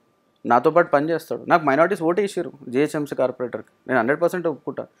పనిచేస్తున్నారు, నాతో పాటు పనిచేస్తాడు. నాకు మైనార్టీస్ ఓటు వేసారు జిహెచ్ఎంసీ కార్పొరేటర్కి, నేను 100%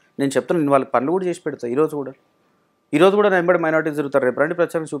 ఒప్పుకుంటా. నేను చెప్తాను, నేను వాళ్ళ పనులు కూడా చేసి పెడతాను. ఈరోజు కూడా నేను ఎంబడి మైనార్టీస్ తిరుగుతారు, రేపు రండి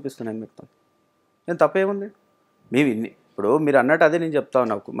ప్రచారం చూపిస్తున్నాను మీకు. నేను తప్పేముంది? ఇప్పుడు మీరు అన్నట్టు అదే నేను చెప్తా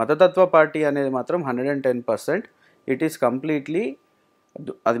ఉన్నా, మతతత్వ పార్టీ అనేది మాత్రం 110% ఇట్ ఈస్ కంప్లీట్లీ,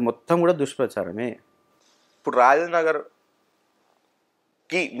 అది మొత్తం కూడా దుష్ప్రచారమే. ఇప్పుడు రాజేంద్రనగర్కి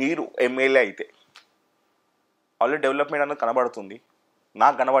మీరు ఎమ్మెల్యే అయితే ఆల్రెడీ డెవలప్మెంట్ అనేది కనబడుతుంది,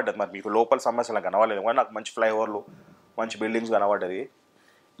 నాకు కనబడ్డది. మరి మీకు లోపల సమస్యలు కనబడలేదు కానీ నాకు మంచి ఫ్లైఓవర్లు, మంచి బిల్డింగ్స్ కనబడ్డది.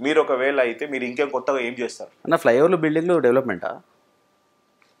 మీరు ఒకవేళ అయితే మీరు ఇంకేం కొత్తగా ఏం చేస్తారు అన్న? ఫ్లైఓవర్లు, బిల్డింగ్లు డెవలప్మెంటా?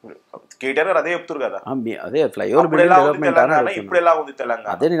 కేటీఆర్ గారు అదే చెప్తారు కదా. అదే ఫ్లైఓవర్ బిల్డింగ్ డెవలప్మెంట్ ఇప్పుడు ఎలా ఉంది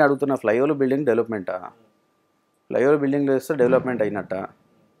తెలంగాణ? అదే నేను అడుగుతున్నా, ఫ్లైఓవర్ బిల్డింగ్ డెవలప్మెంటా? ఫ్లైఓవర్ బిల్డింగ్లు వేస్తే డెవలప్మెంట్ అయినట్ట?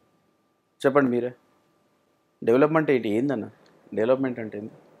 చెప్పండి మీరే. డెవలప్మెంట్ ఏంటి? ఏందన్న డెవలప్మెంట్ అంటే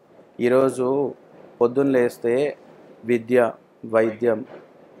ఏంది? ఈరోజు పొద్దున్న లేస్తే విద్య, వైద్యం,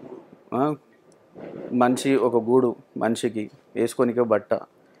 మంచి ఒక గూడు మనిషికి వేసుకొనికే బట్ట,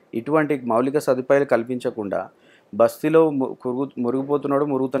 ఇటువంటి మౌలిక సదుపాయాలు కల్పించకుండా బస్తీలో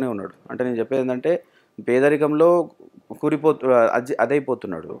మురుగుతూనే ఉన్నాడు. అంటే నేను చెప్పేది ఏంటంటే పేదరికంలో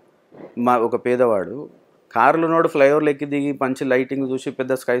అదైపోతున్నాడు ఒక పేదవాడు. కార్లు ఉన్నాడు, ఫ్లైఓవర్లు ఎక్కి దిగి మంచి లైటింగ్ చూసి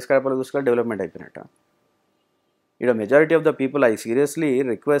పెద్ద స్కై స్క్రాపర్లు చూసుకొని డెవలప్మెంట్ అయిపోయినట్ట. ఇక్కడ majority of the people, I seriously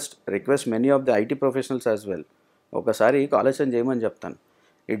request many of the IT professionals as well, ఒకసారి ఆలోచన చేయమని చెప్తాను.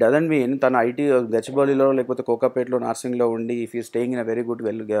 ఇట్ డజంట్ మీన్ తన ఐటీ గచ్చిబౌలిలో లేకపోతే కోకాపేటలో నర్సింగ్లో ఉండి, if you staying in a very good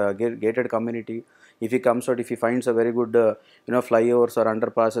gated community, if he comes out, if he finds a very good flyovers or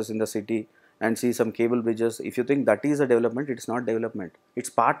underpasses in the city and see some cable bridges, if you think that is a development, it's not development,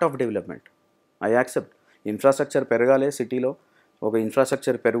 it's part of development. I accept. Infrastructure పెరగాలి, సిటీలో ఒక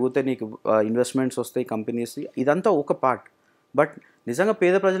infrastructure పెరిగితే నీకు investments వస్తాయి, companies, ఇదంతా ఒక part. But నిజంగా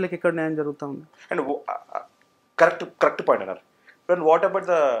పేద ప్రజలకు ఎక్కడ న్యాయం జరుగుతూ ఉంది? అండ్ కరెక్ట్ పాయింట్ అన్నారు. And what about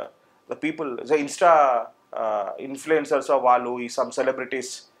the people, the Insta influencers వాళ్ళు, ఈ some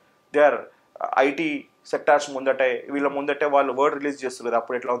celebrities, they or IT sectors వీళ్ళ ముందటే వాళ్ళు వర్డ్ రిలీజ్ చేస్తారు కదా,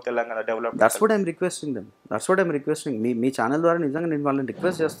 అప్పుడు ఎట్లా ఉంది Telangana develop? That's what I'm requesting me channel ద్వారా నిజంగా నేను వాళ్ళని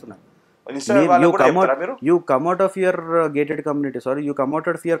రిక్వెస్ట్ చేస్తున్నాను. You come out of your gated communities, or you come out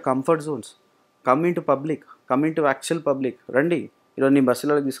of your comfort zones, come into public, come into actual public. రండి, ఈరోజు నీ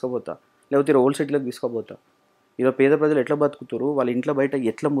బస్సులకు తీసుకోపోతా, లేకపోతే ఓల్డ్ సిటీలకు తీసుకోపోతా. ఈరోజు పేద ప్రజలు ఎట్లా బతుకుతారు, వాళ్ళ ఇంట్లో బయట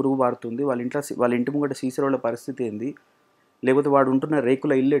ఎట్లా మురుగు బారుతుంది, వాళ్ళ ఇంటి ముంగట సీసీ రోడ్ల పరిస్థితి ఏంది, లేకపోతే వాడు ఉంటున్న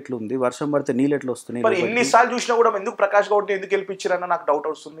రేకుల ఇల్లు ఎట్లుంది, వర్షం పడితే నీళ్ళు ఎట్లా వస్తున్నాయి. ఎన్నిసార్లు చూసినా కూడా ఎందుకు ప్రకాష్ గౌడ్ని ఎందుకు గెలిపించారన్న నాకు డౌట్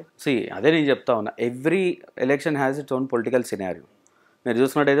వస్తుంది. అదే నేను చెప్తా ఉన్నా, every election has its own political scenario. మీరు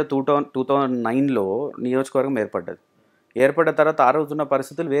చూసినట్టయితే 2009లో నియోజకవర్గం ఏర్పడ్డ తర్వాత ఆ రోజు ఉన్న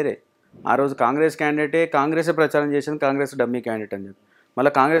పరిస్థితులు వేరే. ఆ రోజు కాంగ్రెసే ప్రచారం చేసింది, కాంగ్రెస్ డమ్మీ క్యాండిడేట్ అని చెప్పి,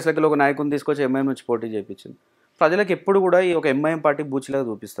 మళ్ళీ కాంగ్రెస్లోకి ఒక నాయకుని తీసుకొచ్చి ఎంఐఎం నుంచి పోటీ చేయించింది. ప్రజలకు ఎప్పుడు కూడా ఈ ఒక ఎంఐఎం పార్టీ బూచిలాగా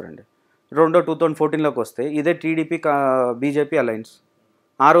చూపిస్తారండి. 2014లోకి వస్తే ఇదే టీడీపీ బీజేపీ అలయన్స్.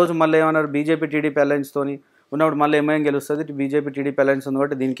 ఆ రోజు మళ్ళీ ఏమన్నారు, బీజేపీ టీడీపీ అలయన్స్తోని ఉన్నప్పుడు మళ్ళీ ఎంఐఎం గెలుస్తుంది, బీజేపీ టీడీపీ అలయన్స్ ఉంది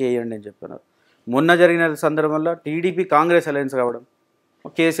కాబట్టి దీనికి వేయండి అని చెప్పినారు. మొన్న జరిగిన సందర్భంలో టీడీపీ కాంగ్రెస్ అలయన్స్ రావడం,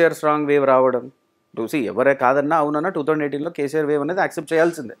 కేసీఆర్ స్ట్రాంగ్ వేవ్ రావడం, చూసి ఎవరే కాదన్నా అవునన్నా 2018లో కేసీఆర్ వేవ్ అనేది యాక్సెప్ట్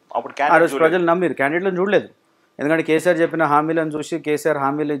చేయాల్సిందే. అప్పుడు ఆ రోజు ప్రజలు నమ్మిరు, క్యాండిడేట్లను చూడలేదు. ఎందుకంటే కేసీఆర్ చెప్పిన హామీలను చూసి, కేసీఆర్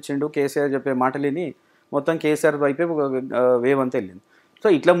హామీలు ఇచ్చిండు, కేసీఆర్ చెప్పే మాటలిని మొత్తం కేసీఆర్ వైపే వేవ్ అంతా వెళ్ళింది. సో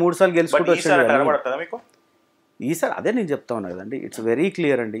ఇట్లా 3 సార్లు గెలుచుకుంటూ వచ్చింది. ఈసారి అదే నేను చెప్తా ఉన్నా కదండి, ఇట్స్ వెరీ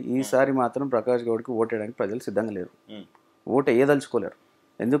క్లియర్ అండి. ఈసారి మాత్రం ప్రకాష్ గౌడ్కి ఓటేయడానికి ప్రజలు సిద్ధంగా లేరు, ఓటు వేయదలుచుకోలేరు.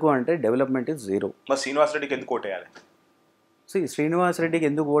 ఎందుకు అంటే డెవలప్మెంట్ ఇస్ జీరో. శ్రీనివాస్ రెడ్డికి ఎందుకు ఓటేయాలి? శ్రీనివాస్ రెడ్డికి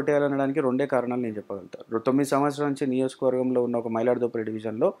ఎందుకు ఓటేయాలనడానికి 2 కారణాలు నేను చెప్పగలుగుతాను. 9 సంవత్సరాల నుంచి నియోజకవర్గంలో ఉన్న ఒక మైలార్దుపల్లి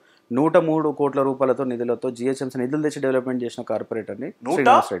డివిజన్లో 103 కోట్ల రూపాయలతో నిధులతో జిహెచ్ఎంసీ నిధులు తెచ్చి డెవలప్మెంట్ చేసిన కార్పొరేటర్ని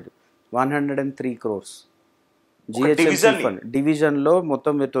Srinivas Reddy. 103 crores GHMC fund డివిజన్లో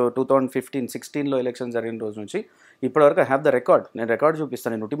మొత్తం 2015-16లో ఎలక్షన్ జరిగిన రోజు నుంచి ఇప్పటివరకు ఐ హ్యావ్ ద రికార్డ్. నేను రికార్డ్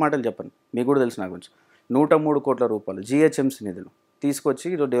చూపిస్తాను, నేను ఉట్టి మాటలు చెప్పను, మీకు కూడా తెలుసు నా గురించి. 103 కోట్ల రూపాయలు జిహెచ్ఎంసీ నిధులు తీసుకొచ్చి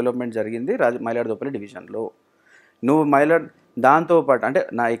ఈరోజు డెవలప్మెంట్ జరిగింది మైలాడుతుప్పల్లి డివిజన్లో. నువ్వు దాంతోపాటు అంటే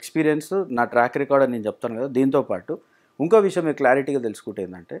నా ఎక్స్పీరియన్స్ నా ట్రాక్ రికార్డ్ అని నేను చెప్తాను కదా, దీంతోపాటు ఇంకో విషయం మీరు క్లారిటీగా తెలుసుకుంటే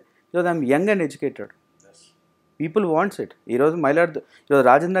ఏంటంటే ఈరోజు I'm young and educated, people wants it. ఈరోజు ఈరోజు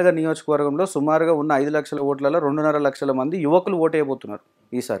రాజేంద్రనగర్ నియోజకవర్గంలో సుమారుగా ఉన్న 5 లక్షల ఓట్లలో 2.5 లక్షల మంది యువకులు ఓటు వేయబోతున్నారు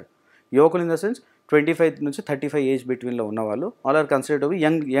ఈసారి. యువకులు ఇన్ ద సెన్స్ 25 నుంచి 35 ఏజ్ బిట్వీన్లో ఉన్నవాళ్ళు, all are considered to be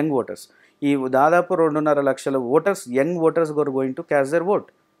young voters. ఈ దాదాపు 2.5 లక్షల voters, young voters Gor going to caste their vote.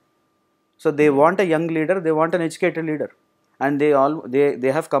 So they want a young leader, they want an educated leader, and they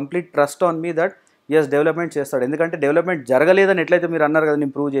have complete trust on me that yes development చేస్తాడు. ఎందుకంటే development జరగలేదని ఎట్లయితే మీరు అన్నారు కదా,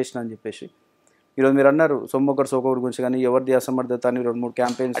 నేను ప్రూవ్ చేసిన అని చెప్పేసి. ఈరోజు మీరు అన్నారు సోమొకరు గురించి కానీ ఎవరిది అసమర్థత అని 2-3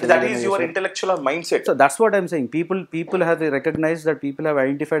 campaigns. So that's what I'm saying. People have recognised that, people have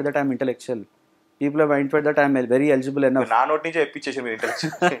identified that I'm intellectual, people have identified that I'm very eligible enough. నా నోటి నుంచి ఎప్పించేసి మీరు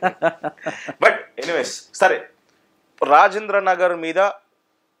ఇంటెలెక్చువల్. బట్ ఎనీవేస్ సరే, రాజేంద్రనగర్ మీద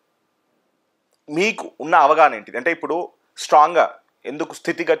మీకు ఉన్న అవగాహన ఏంటిది? అంటే ఇప్పుడు స్ట్రాంగ్గా ఎందుకు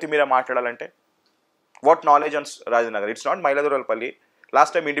స్థితిగతి మీద మాట్లాడాలంటే what knowledge on Rajendranagar, it's not మైలాదురపల్లి.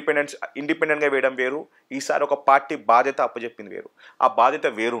 Last time ఇండిపెండెంట్గా వేయడం వేరు, ఈసారి ఒక పార్టీ బాధ్యత అప్పచెప్పింది వేరు. ఆ బాధ్యత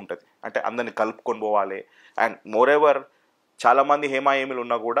వేరు ఉంటుంది, అంటే అందరిని కలుపుకొని పోవాలి. అండ్ మోరెవర్ చాలామంది హేమాయేమిలు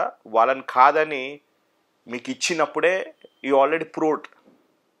ఉన్నా కూడా వాళ్ళని కాదని మీకు ఇచ్చినప్పుడే you already proved,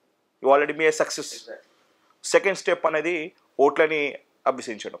 you already me A success. Second step అనేది ఓట్లని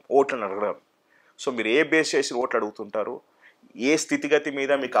అభ్యసించడం, ఓట్లను అడగడం. సో మీరు ఏ బేస్ చేసి ఓట్లు అడుగుతుంటారు, ఏ స్థితిగతి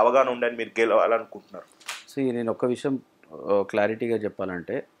మీద మీకు అవగాహన ఉండని మీరు గెలవాలనుకుంటున్నారు? సో నేను ఒక్క విషయం క్లారిటీగా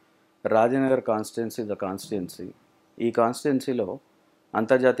చెప్పాలంటే, రాజేంద్రనగర్ కాన్స్టిట్యున్సీ ద కాన్స్టిట్యున్సీ, ఈ కాన్స్టిట్యున్సీలో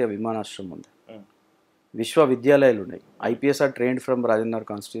అంతర్జాతీయ విమానాశ్రయం ఉంది, విశ్వవిద్యాలయాలు ఉన్నాయి. IPS are trained from Rajendranagar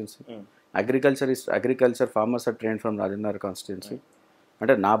constituency, agriculture farmers are trained from Rajendranagar constituency.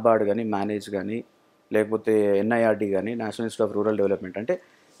 అంటే నాబార్డ్ కానీ, మేనేజ్ కానీ, లేకపోతే ఎన్ఐఆర్డి కానీ, national institute of rural development, అంటే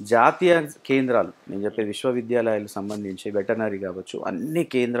జాతీయ కేంద్రాలు, నేను చెప్పే విశ్వవిద్యాలయాలకు సంబంధించి వెటర్నరీ కావచ్చు, అన్ని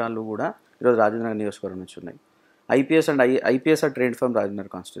కేంద్రాలు కూడా ఈరోజు రాజేంద్రనగర్ నియోజకవర్గం నుంచి ఉన్నాయి. IPS are trained from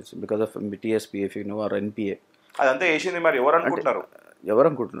Rajendranagar constituency because of టీఎస్పీఎఫ్ are NPA. అదంతా వేసింది మరి ఎవరు అనుకుంటున్నారు?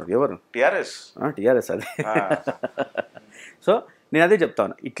 ఎవరు టీఆర్ఎస్ అదే. సో నేను అదే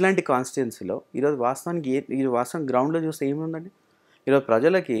చెప్తాను, ఇట్లాంటి కాన్స్టిట్యున్సీలో ఈరోజు వాస్తవం గ్రౌండ్లో చూస్తే ఏముందండి? ఈరోజు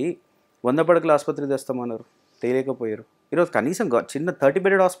ప్రజలకి 100 పడకల ఆసుపత్రి తెస్తామన్నారు, తేలేకపోయారు. ఈరోజు కనీసం చిన్న 30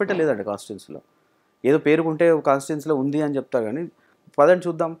 బెడెడ్ హాస్పిటల్ లేదండి కాన్స్టిట్యున్సీలో. ఏదో పేరుకుంటే కాన్స్టిట్యున్సీలో ఉంది అని చెప్తారు కానీ పదండి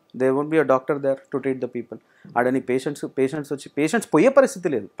చూద్దాం, they won't be a doctor there to treat the people. ఆడని పేషెంట్స్ పోయే పరిస్థితి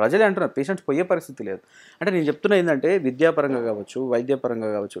లేదు. ప్రజలే అంటున్నారు పేషెంట్స్ పోయే పరిస్థితి లేదు. అంటే నేను చెప్తున్నా ఏంటంటే విద్యాపరంగా కావచ్చు, వైద్యపరంగా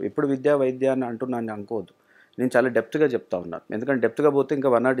కావచ్చు, ఎప్పుడు వైద్య అని అంటున్నాను అనుకోవద్దు. నేను చాలా డెప్త్గా చెప్తా ఉన్నాను, ఎందుకంటే డెప్త్గా పోతే ఇంకా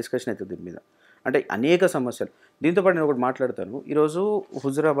 1 hour డిస్కషన్ అవుతుంది దీని మీద. అంటే అనేక సమస్యలు. దీంతోపాటు నేను ఒకటి మాట్లాడతాను. ఈరోజు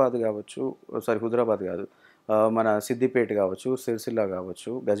హుజురాబాద్ కాదు, మన సిద్దిపేట కావచ్చు, సిరిసిల్ల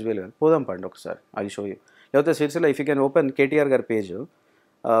కావచ్చు, గజ్వేల్ కావచ్చు, పోదాం పండి ఒకసారి, అది షో యూ. లేకపోతే Sircilla if you can open KTR గారి పేజ్,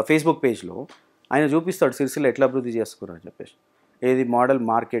 ఫేస్బుక్ పేజ్లో ఆయన చూపిస్తాడు సిరిసిల్ల ఎట్లా అభివృద్ధి చేసుకున్నారు అని చెప్పేసి. ఏది model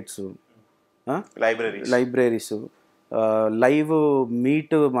markets, libraries, live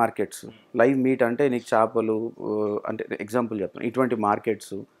meet markets. Live meet అంటే నీకు చేపలు, అంటే ఎగ్జాంపుల్ చెప్తాను, ఇటువంటి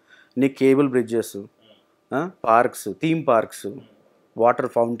మార్కెట్స్, నీకు cable bridges, parks, theme parks,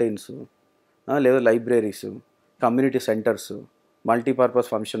 water fountains, లేదా libraries, community centres, multipurpose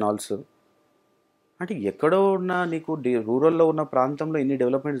function halls. అంటే ఎక్కడో ఉన్న నీకు రూరల్లో ఉన్న ప్రాంతంలో ఇన్ని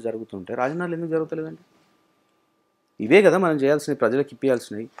డెవలప్మెంట్స్ జరుగుతుంటే రాజధానిలో ఎందుకు జరుగుతలేదండి? ఇవే కదా మనం చేయాల్సినవి, ప్రజలకు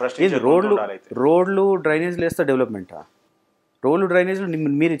ఇప్పించాల్సినవి. రోడ్లు డ్రైనేజ్లు వేస్తే డెవలప్మెంటా? రోడ్లు డ్రైనేజ్లు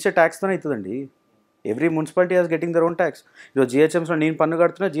మీరు ఇచ్చే ట్యాక్స్తోనే అవుతుందండి. Every municipality has getting their own tax. ఈరోజు జిహెచ్ఎంస్లో నేను పన్ను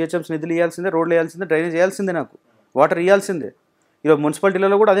కడుతున్నా, జిహెచ్ఎంస్ నిధులు ఇవ్వాల్సిందే, రోడ్లు వేయాల్సిందే, డ్రైనేజ్ వేయాల్సిందే, నాకు వాటర్ ఇవ్వాల్సిందే. ఈరోజు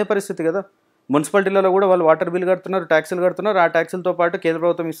మున్సిపాలిటీలలో కూడా అదే పరిస్థితి కదా. మున్సిపాలిటీలలో కూడా వాళ్ళు వాటర్ బిల్ కడుతున్నారు, ట్యాక్సులు కడుతున్నారు. ఆ ట్యాక్సులతో పాటు కేంద్ర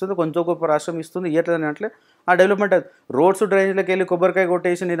ప్రభుత్వం ఇస్తుంది, కొంచెం గొప్ప రాష్ట్రం ఇస్తుంది, ఇవ్వట్లేదని అంటే ఆ డెవలప్మెంట్ అది. రోడ్స్ డ్రైనేజ్లకు వెళ్ళి కొబ్బరికాయ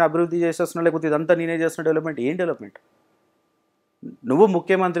కొట్టేసి నేను అభివృద్ధి చేసేస్తున్నా, లేకపోతే ఇదంతా నేనే చేస్తున్న డెవలప్మెంట్. ఏం డెవలప్మెంట్? నువ్వు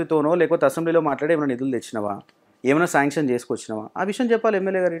ముఖ్యమంత్రితోనో లేకపోతే అసెంబ్లీలో మాట్లాడి ఏమైనా నిధులు తెచ్చినావా, ఏమైనా శాంక్షన్ చేసుకొచ్చినావా? ఆ విషయం చెప్పాలి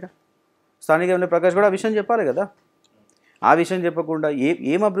ఎమ్మెల్యే గారు. స్థానిక ఎమ్మెల్యే ప్రకాష్ కూడా ఆ విషయం చెప్పాలి కదా. ఆ విషయం చెప్పకుండా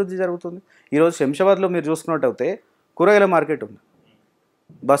ఏం అభివృద్ధి జరుగుతుంది? ఈరోజు శంషాబాద్లో మీరు చూసుకున్నట్టయితే కూరగాయల మార్కెట్ ఉంది,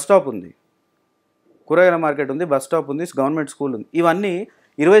 బస్ స్టాప్ ఉంది, కూరగాయల మార్కెట్ ఉంది, బస్ స్టాప్ ఉంది, గవర్నమెంట్ స్కూల్ ఉంది. ఇవన్నీ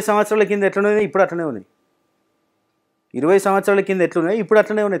 20 సంవత్సరాల కింద ఎట్లనే ఇప్పుడు అట్లనే ఉన్నాయి. 20 సంవత్సరాల కింద ఎట్లున్నాయి ఇప్పుడు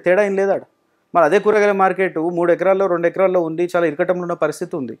అట్లనే ఉన్నాయి, తేడా ఏం లేదా? మరి అదే కూరగాయల మార్కెట్ 3 ఎకరాల్లో 2 ఎకరాల్లో ఉంది, చాలా ఇరకటంలో ఉన్న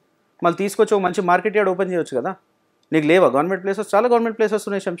పరిస్థితి ఉంది. మళ్ళీ తీసుకొచ్చి ఒక మంచి మార్కెట్ యార్డ్ ఓపెన్ చేయొచ్చు కదా. నీకు లేవా గవర్నమెంట్ ప్లేసెస్? చాలా గవర్నమెంట్ ప్లేసెస్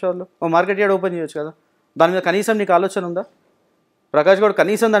ఉన్నాయి శంషాబాద్లో. ఒక మార్కెట్ యార్డ్ ఓపెన్ చేయొచ్చు కదా. దాని మీద కనీసం నీకు ఆలోచన ఉందా? ప్రకాష్ గౌడ్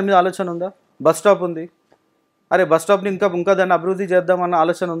కనీసం దాని మీద ఆలోచన ఉందా? బస్ స్టాప్ ఉంది, అరే బస్ స్టాప్ని ఇంకా దాన్ని అభివృద్ధి చేద్దామన్న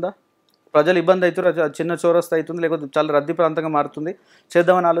ఆలోచన ఉందా? ప్రజలు ఇబ్బంది అవుతారు, చిన్న చోరస్తా అవుతుంది, లేకపోతే చాలా రద్దీ ప్రాంతంగా మారుతుంది,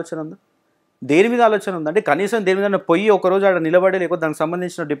 చేద్దామని ఆలోచన ఉందా? దేని మీద ఆలోచన ఉంది అంటే కనీసం దేని మీద పోయి ఒకరోజు ఆడ నిలబడి లేకపోతే దానికి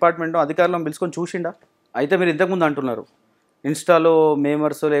సంబంధించిన డిపార్ట్మెంట్ అధికారులను పిలుచుకొని చూసిండా? అయితే మీరు ఇంతకుముందు అంటున్నారు ఇన్స్టాలో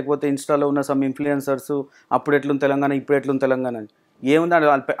మేమర్స్ లేకపోతే ఇన్స్టాలో ఉన్న సమ్ ఇన్ఫ్లుయెన్సర్స్ అప్పుడు ఎట్లుంది తెలంగాణ ఇప్పుడు ఎట్లుంది తెలంగాణ అని ఏముందా?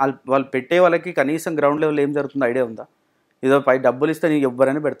 వాళ్ళు పెట్టే వాళ్ళకి కనీసం గ్రౌండ్ లెవెల్ ఏం జరుగుతుందో ఐడియా ఉందా? ఏదో పై డబ్బులు ఇస్తే నీకు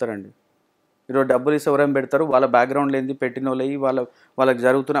ఎవ్వరైనా పెడతారండి. ఈరోజు డబ్బులు ఇస్తే ఎవరైనా పెడతారు, వాళ్ళ బ్యాక్గ్రౌండ్ ఏంది పెట్టిన వాళ్ళు వాళ్ళకి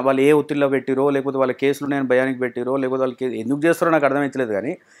జరుగుతున్న వాళ్ళు ఏ ఒత్తిడిలో పెట్టిరో లేకపోతే వాళ్ళ కేసులు నేను భయానికి పెట్టిరో లేకపోతే వాళ్ళకి ఎందుకు చేస్తారో నాకు అర్థమవుతలేదు.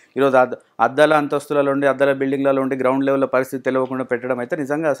 కానీ ఈరోజు అద్దాల అంతస్తులలో ఉండి అద్దాల బిల్డింగ్లలో ఉండి గ్రౌండ్ లెవెల్లో పరిస్థితి తెలియకుండా పెట్టడం అయితే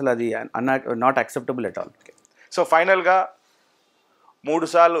నిజంగా అసలు అది not acceptable at all. So ఫైనల్గా 3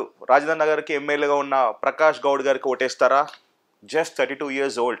 సార్లు రాజేంద్ర నగర్కి ఎమ్మెల్యేగా ఉన్న ప్రకాష్ గౌడ్ గారికి ఓటేస్తారా? జస్ట్ 32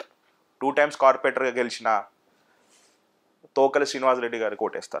 years old, 2 times కార్పొరేటర్గా గెలిచిన తోకల శ్రీనివాస్ రెడ్డి గారికి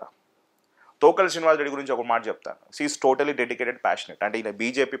ఓటేస్తారా? తోకల శ్రీనివాస్ రెడ్డి గురించి ఒక మాట చెప్తాను. Is totally dedicated, passionate. అంటే ఈయన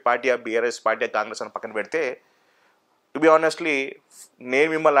BJP party, BRS party, Congress అని పక్కన పెడితే, టు బి ఆనెస్ట్లీ నేను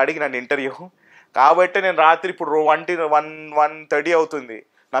మిమ్మల్ని అడిగిన ఇంటర్వ్యూ కాబట్టి నేను రాత్రి ఇప్పుడు 1:30 అవుతుంది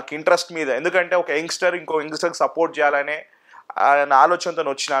నాకు ఇంట్రెస్ట్ మీద. ఎందుకంటే ఒక యంగ్స్టర్ ఇంకో యంగ్స్టర్కి సపోర్ట్ చేయాలనే ఆలోచనతో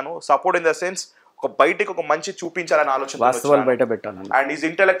వచ్చినాను. సపోర్ట్ ఇన్ ద సెన్స్ ఒక బయటికి ఒక మంచి చూపించాలనే ఆలోచన బయట పెట్టాను. And is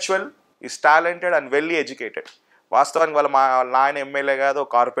intellectual, is talented and వెల్లీ educated. వాస్తవానికి వాళ్ళ ఆయన ఎమ్మెల్యే కాదు,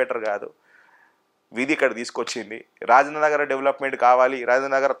 కార్పొరేటర్ కాదు, విధి ఇక్కడ తీసుకొచ్చింది. రాజేంద్ర నగర్ డెవలప్మెంట్ కావాలి,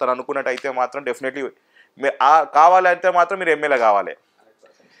 రాజేంద్ర నగర్ తను అనుకున్నట్టు అయితే మాత్రం డెఫినెట్లీ కావాలంటే మాత్రం మీరు ఎమ్మెల్యే కావాలి.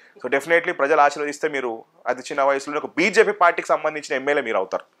 సో డెఫినెట్లీ ప్రజలు ఆశీర్వదిస్తే మీరు అతి చిన్న వయసులో ఒక బీజేపీ పార్టీకి సంబంధించిన ఎమ్మెల్యే మీరు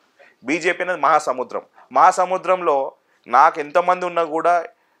అవుతారు. బీజేపీ అనేది మహాసముద్రం. మహాసముద్రంలో నాకు ఎంతమంది ఉన్నా కూడా,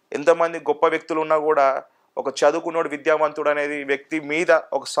 ఎంతమంది గొప్ప వ్యక్తులు ఉన్నా కూడా, ఒక చదువుకున్నోడు విద్యావంతుడు అనేది వ్యక్తి మీద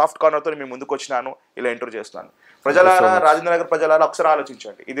ఒక సాఫ్ట్ కార్నర్తో మేము ముందుకు వచ్చినాను, ఇలా ఎంటర్ చేస్తున్నాను. ప్రజలారా, రాజేంద్ర నగర్ ప్రజలారా ఒకసారి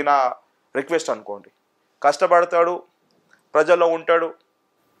ఆలోచించండి. ఇది నా రిక్వెస్ట్ అనుకోండి. కష్టపడతాడు, ప్రజల్లో ఉంటాడు,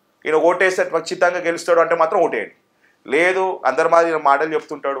 ఈయన ఓటేస్తే ఖచ్చితంగా గెలుస్తాడు అంటే మాత్రం ఓటేయండి. లేదు అందరి మాదిరి మాటలు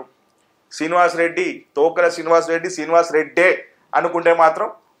చెప్తుంటాడు, శ్రీనివాస్ రెడ్డి, తోకల శ్రీనివాస్ రెడ్డే అనుకుంటే మాత్రం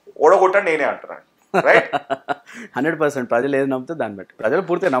ఓడగొట్టండి నేనే అంటున్నాను. రైట్? 100% ప్రజలు ఏది నమ్ముతారు దాన్ని బట్టి. ప్రజలు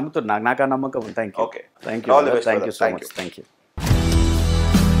పూర్తిగా నమ్ముతారు. నాకు ఆ నమ్మకం. Thank you. Okay, thank you so much. Thank you.